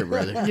out here,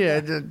 brother.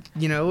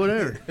 Yeah,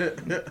 whatever.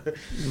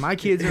 My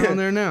kids are on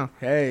there now.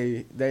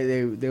 Hey,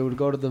 they would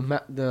go to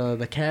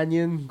the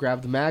canyon,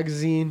 grab the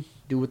magazine,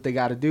 do what they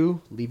got to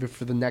do, leave it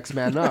for the next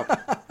man up.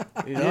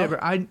 You know? Yeah, but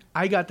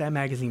I got that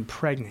magazine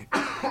pregnant.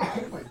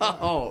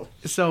 Oh.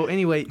 So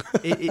anyway,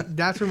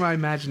 that's where my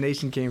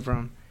imagination came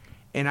from.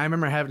 And I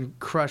remember having a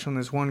crush on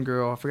this one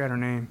girl. I forgot her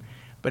name.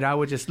 But I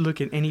would just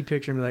look at any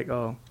picture and be like,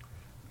 oh,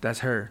 that's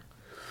her.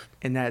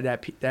 And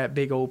that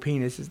big old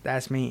penis,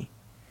 that's me.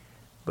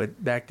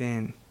 But back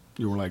then...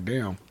 You were like,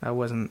 damn. I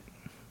wasn't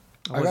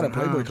I got a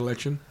Playboy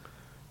collection.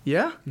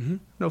 Yeah? Mm-hmm.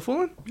 No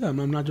fooling? Yeah,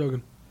 I'm not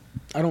joking.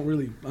 I don't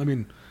really... I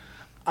mean,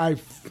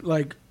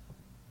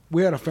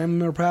 we had a family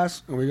member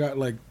pass, and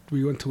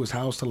we went to his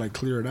house to,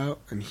 clear it out,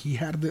 and he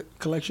had the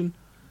collection.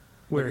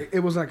 Where?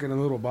 It was, in a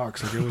little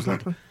box. It was,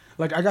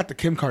 I got the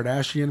Kim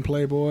Kardashian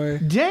Playboy.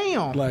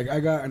 Damn!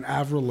 I got an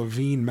Avril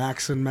Lavigne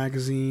Maxim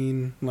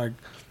magazine.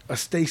 A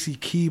Stacy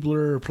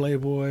Keebler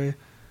Playboy.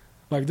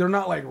 They're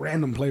not,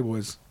 random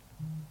Playboys.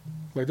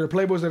 They're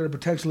Playboys that are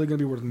potentially going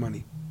to be worth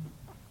money.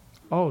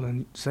 Oh,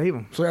 then save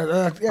them. So,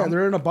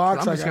 they're in a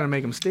box. I'm just going to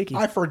make them sticky.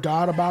 I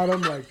forgot about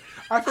them.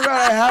 I forgot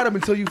I had them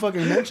until you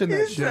fucking mentioned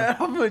that shit.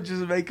 I'm going to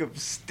just make them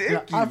sticky.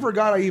 Yeah, I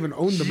forgot I even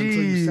owned them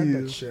until you said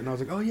that shit. And I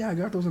was like, oh, yeah, I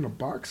got those in a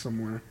box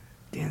somewhere.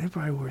 Damn, they're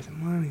probably worth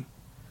money.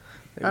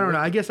 I don't know.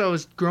 I guess I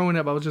was growing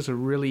up. I was just a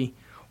really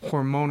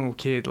hormonal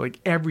kid.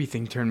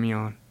 Everything turned me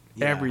on.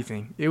 Yeah.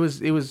 Everything. It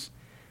was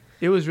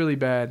really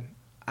bad.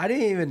 I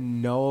didn't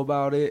even know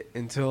about it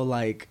until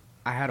I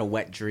had a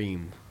wet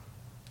dream.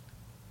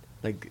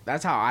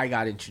 That's how I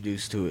got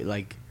introduced to it.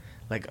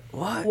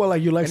 What? Well,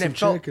 you liked some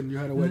chick and you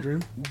had a wet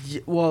dream?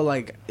 Well,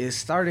 it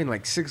started in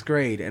 6th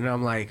grade, and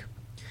I'm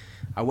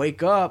I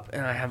wake up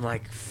and I have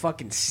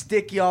fucking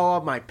sticky all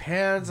up my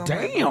pants. I'm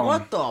Damn.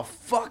 What the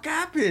fuck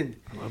happened?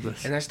 I love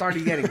this. And I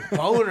started getting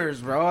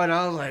boners, bro. And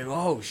I was like,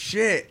 oh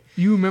shit.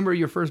 You remember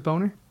your first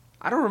boner?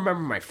 I don't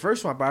remember my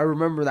first one, but I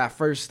remember that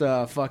first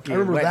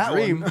fucking wet that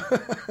dream.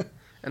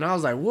 And I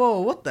was like, whoa,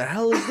 what the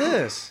hell is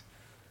this?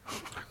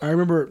 I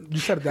remember you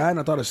said that, and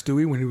I thought of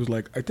Stewie when he was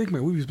like, I think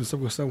my wee-wee's been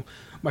struck with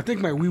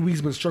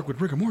been struck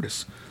with rigor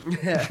mortis.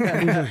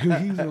 Yeah. He's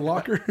in the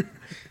locker.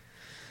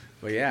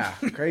 But yeah,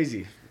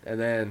 crazy. And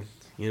then,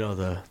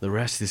 the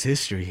rest is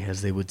history,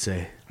 as they would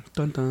say.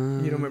 Dun,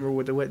 dun. You don't remember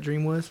what the wet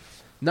dream was?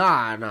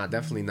 Nah,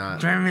 definitely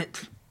not. Damn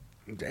it.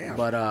 Damn.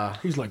 But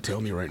he's tell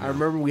me right now. I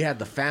remember we had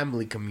the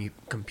family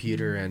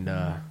computer, and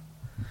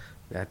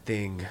that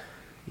thing,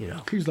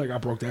 He's like, I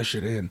broke that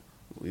shit in.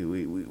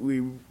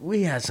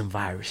 We had some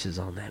viruses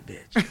on that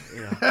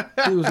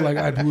bitch. He was like,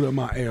 I'd boot up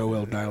my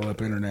AOL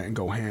dial-up internet and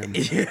go ham.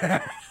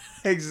 Yeah.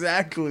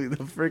 Exactly. The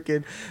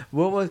freaking,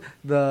 what was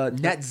the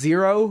net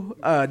zero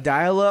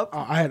dial-up?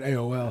 I had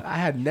AOL. I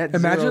had net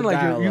Imagine zero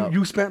dial-up.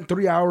 you spent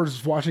 3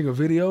 hours watching a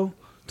video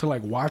to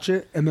watch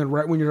it, and then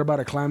right when you're about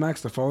to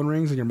climax, the phone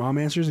rings and your mom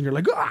answers, and you're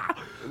like,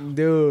 ah,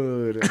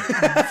 dude.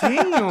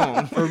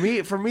 Damn.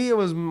 For me, it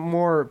was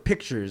more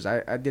pictures.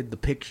 I did the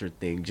picture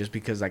thing just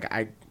because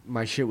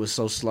my shit was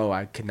so slow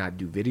I could not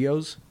do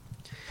videos,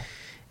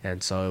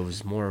 and so it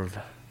was more of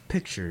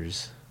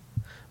pictures.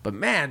 But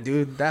man,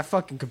 dude, that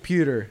fucking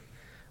computer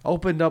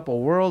opened up a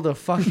world of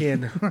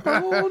fucking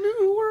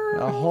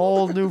a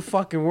whole new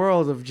fucking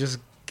world of just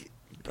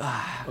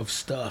of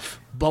stuff,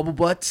 bubble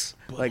butts.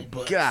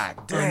 Butts.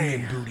 God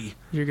damn, booty.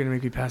 You're going to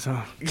make me pass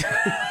out.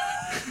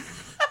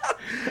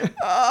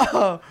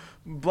 Oh,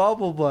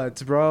 bubble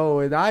butts,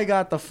 bro. And I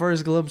got the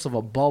first glimpse of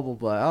a bubble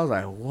butt. I was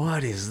like,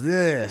 what is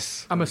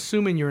this? I'm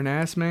assuming you're an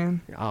ass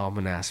man. Oh, I'm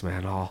an ass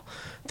man all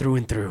through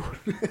and through.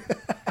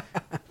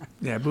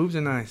 Yeah, boobs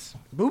are nice.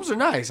 Boobs are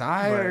nice.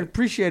 I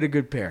appreciate a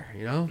good pair,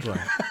 but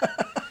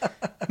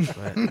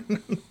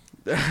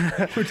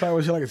We're talking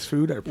about shit like it's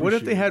food. What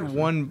if they had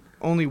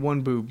only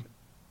one boob?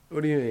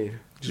 What do you mean?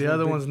 The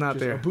other one's not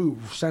there. A boob,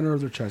 center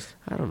of their chest.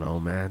 I don't know,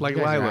 man. Like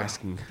You guys are Lila.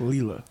 asking.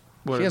 Leela.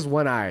 She has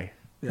one eye.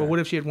 But what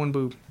if she had one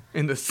boob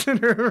in the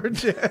center of her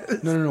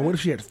chest? No. What if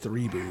she had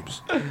 3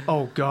 boobs?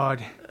 Oh,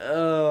 God.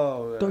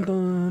 Oh. Dun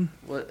dun.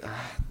 What?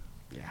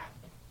 Yeah.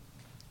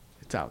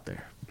 It's out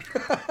there.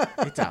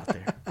 It's out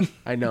there.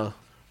 I know.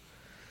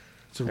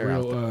 It's a They're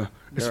out real. there.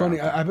 It's They're funny.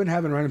 out there. I've been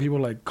having random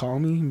people call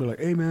me and be like,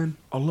 "Hey, man,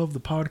 I love the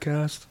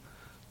podcast."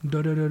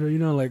 Da da da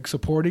da.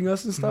 Supporting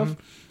us and stuff.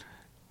 Mm-hmm.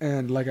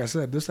 And like I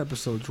said, this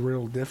episode's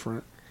real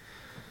different.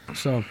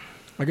 So,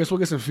 I guess we'll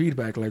get some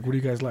feedback. What do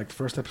you guys like? The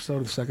first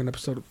episode, the second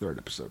episode, the third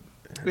episode?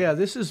 Yeah,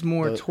 this is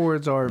more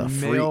towards our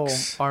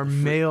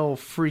male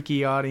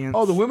freaky audience.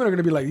 Oh, the women are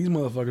gonna be like, these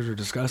motherfuckers are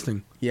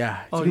disgusting.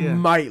 Yeah. Oh, you yeah.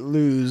 might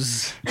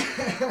lose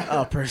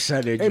a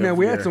percentage. Hey man, of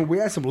we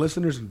had some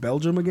listeners in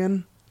Belgium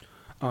again,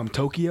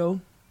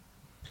 Tokyo,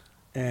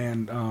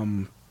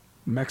 and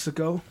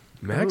Mexico.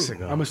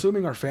 Mexico. I'm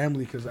assuming our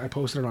family because I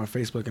posted it on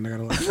Facebook and I got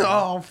a lot.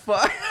 Oh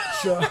fuck!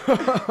 So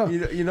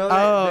you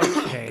know.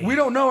 Okay. we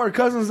don't know our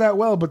cousins that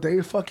well, but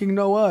they fucking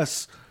know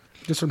us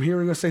just from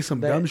hearing us say some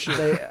dumb shit.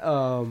 I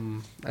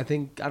don't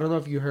know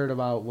if you heard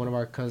about one of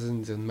our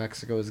cousins in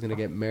Mexico is gonna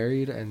get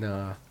married, and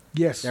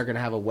Yes. They're gonna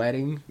have a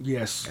wedding.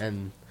 Yes.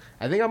 And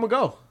I think I'm gonna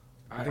go.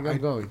 I think I'm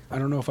going. I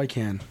don't know if I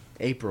can.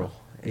 April.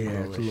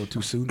 Yeah, it's a little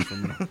too soon for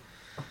me.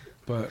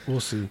 But we'll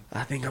see.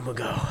 I think I'm gonna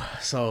go.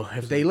 So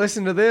if they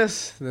listen to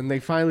this, then they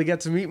finally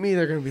get to meet me.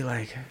 They're gonna be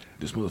like,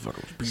 "This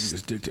motherfucker was beating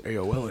his dick to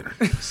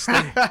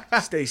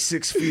AOL. Stay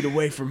 6 feet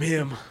away from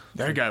him.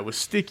 That guy was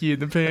sticky in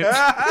the pants."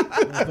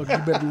 You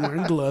better be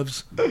wearing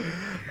gloves.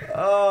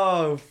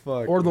 Oh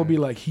fuck. Or they'll be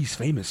like, "He's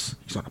famous.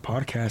 He's on a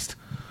podcast.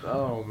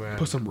 Oh man.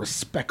 Put some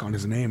respect on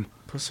his name."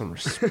 Put some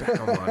respect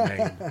on my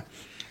name.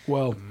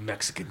 Well,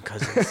 Mexican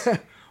cousins.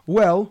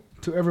 Well,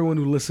 to everyone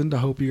who listened, I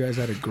hope you guys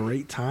had a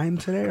great time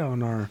today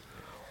on our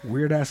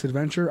weird ass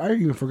adventure. I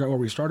even forgot where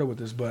we started with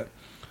this, but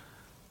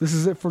this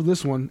is it for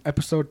this one.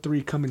 Episode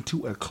 3 coming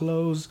to a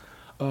close.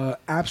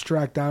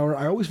 Abstract Hour.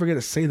 I always forget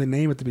to say the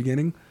name at the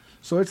beginning.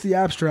 So it's the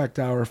Abstract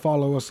Hour.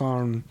 Follow us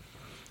on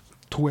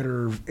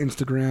Twitter,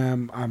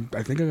 Instagram.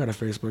 I think I got a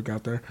Facebook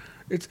out there.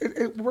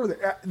 We're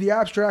the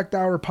Abstract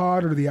Hour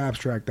Pod or the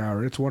Abstract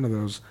Hour. It's one of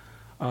those.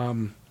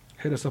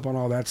 Hit us up on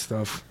all that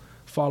stuff.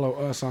 Follow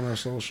us on our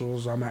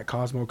socials. I'm at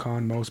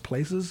CosmoCon most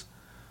places.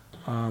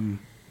 Dom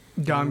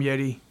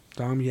Yeti.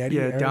 Dom Yeti.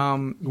 Yeah, Erik,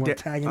 Dom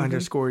tag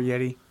underscore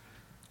Yeti.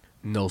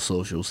 No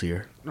socials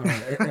here.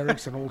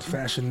 Eric's an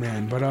old-fashioned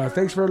man. But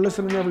thanks for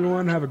listening,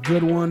 everyone. Have a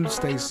good one.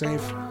 Stay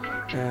safe.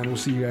 And we'll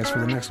see you guys for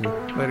the next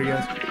one. Later,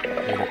 guys.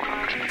 Later.